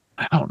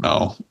 I don't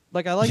know.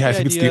 Like, I like the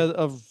idea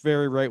of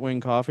very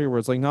right-wing coffee, where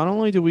it's like, not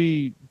only do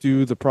we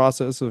do the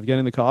process of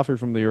getting the coffee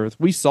from the earth,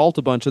 we salt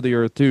a bunch of the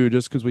earth, too,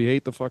 just because we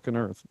hate the fucking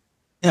earth.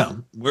 Yeah,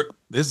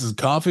 this is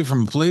coffee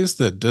from a place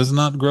that does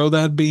not grow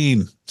that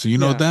bean. So you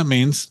know what that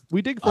means.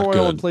 We dig for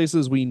oil in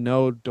places we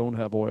know don't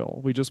have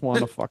oil. We just want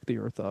to fuck the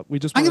earth up. I'm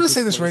going to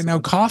say this right now.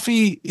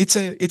 Coffee, it's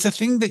a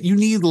thing that you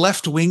need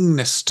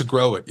left-wingness to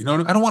grow it. You know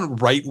what I mean? I don't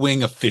want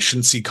right-wing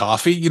efficiency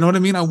coffee. You know what I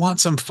mean? I want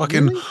some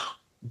fucking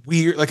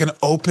weird, like an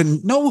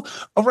open. No,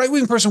 a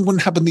right-wing person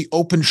wouldn't have the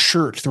open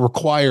shirt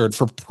required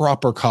for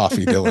proper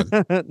coffee,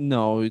 Dylan.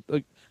 No,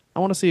 I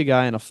want to see a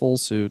guy in a full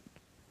suit,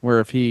 where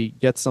if he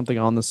gets something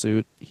on the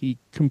suit, he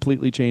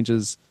completely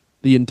changes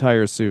the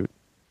entire suit.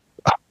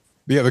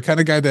 Yeah, the kind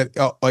of guy that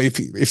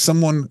if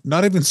someone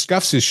not even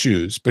scuffs his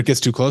shoes but gets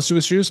too close to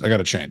his shoes, I got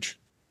to change.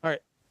 All right,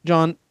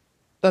 John,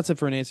 that's it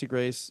for Nancy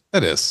Grace.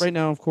 That is. Right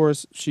now, of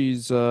course,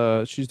 she's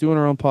doing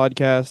her own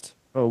podcast.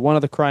 One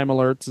of the crime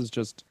alerts is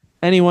just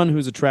anyone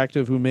who's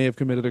attractive who may have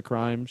committed a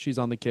crime. She's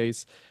on the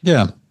case.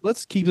 Yeah.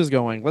 Let's keep this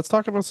going. Let's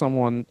talk about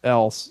someone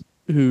else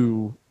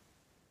who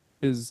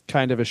is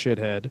kind of a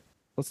shithead.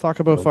 Let's talk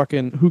about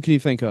fucking, who can you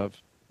think of?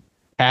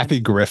 Kathy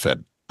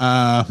Griffin.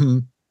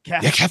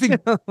 Kathy.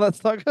 Let's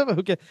talk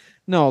about,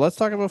 let's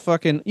talk about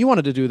fucking, you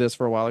wanted to do this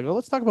for a while ago.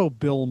 Let's talk about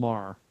Bill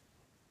Maher.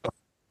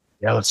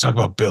 Yeah, let's talk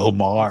about Bill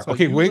Maher. So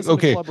okay, wait,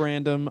 okay. Club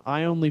Random.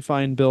 I only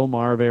find Bill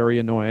Maher very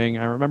annoying.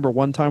 I remember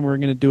one time we were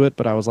going to do it,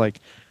 but I was like,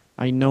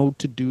 I know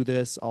to do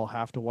this, I'll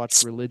have to watch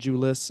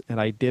Religulous,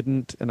 and I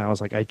didn't, and I was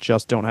like, I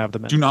just don't have the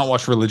mental. Do not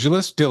watch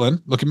Religulous.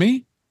 Dylan, look at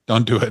me.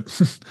 Don't do it.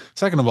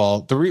 Second of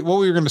all, what we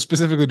were going to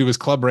specifically do is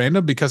Club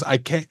Random, because I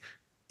can't.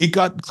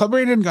 Club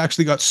Random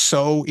actually got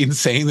so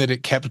insane that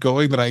it kept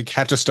going that I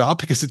had to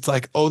stop, because it's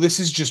like, oh, this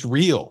is just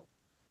real.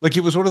 Like,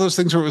 it was one of those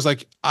things where it was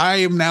like, I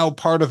am now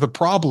part of the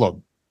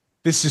problem.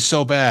 This is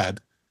so bad.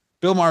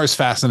 Bill Maher is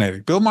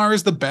fascinating. Bill Maher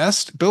is the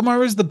best. Bill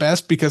Maher is the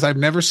best because I've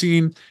never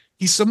seen.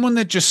 He's someone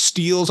that just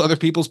steals other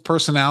people's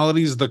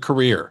personalities, the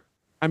career.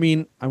 I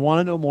mean, I want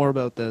to know more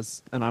about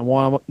this, and I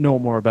want to know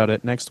more about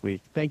it next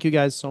week. Thank you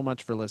guys so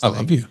much for listening. I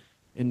love you.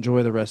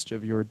 Enjoy the rest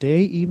of your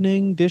day,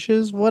 evening,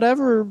 dishes,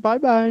 whatever.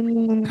 Bye-bye.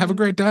 Have a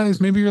great day.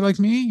 Maybe you're like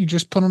me. You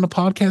just put on a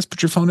podcast,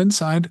 put your phone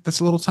inside. That's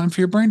a little time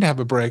for your brain to have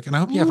a break. And I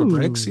hope you have a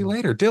break. See you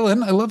later.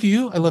 Dylan, I love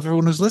you. I love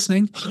everyone who's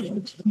listening.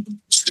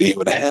 See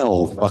you in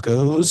hell,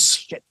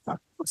 fuckos. Shit, fuck,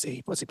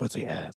 pussy, ass.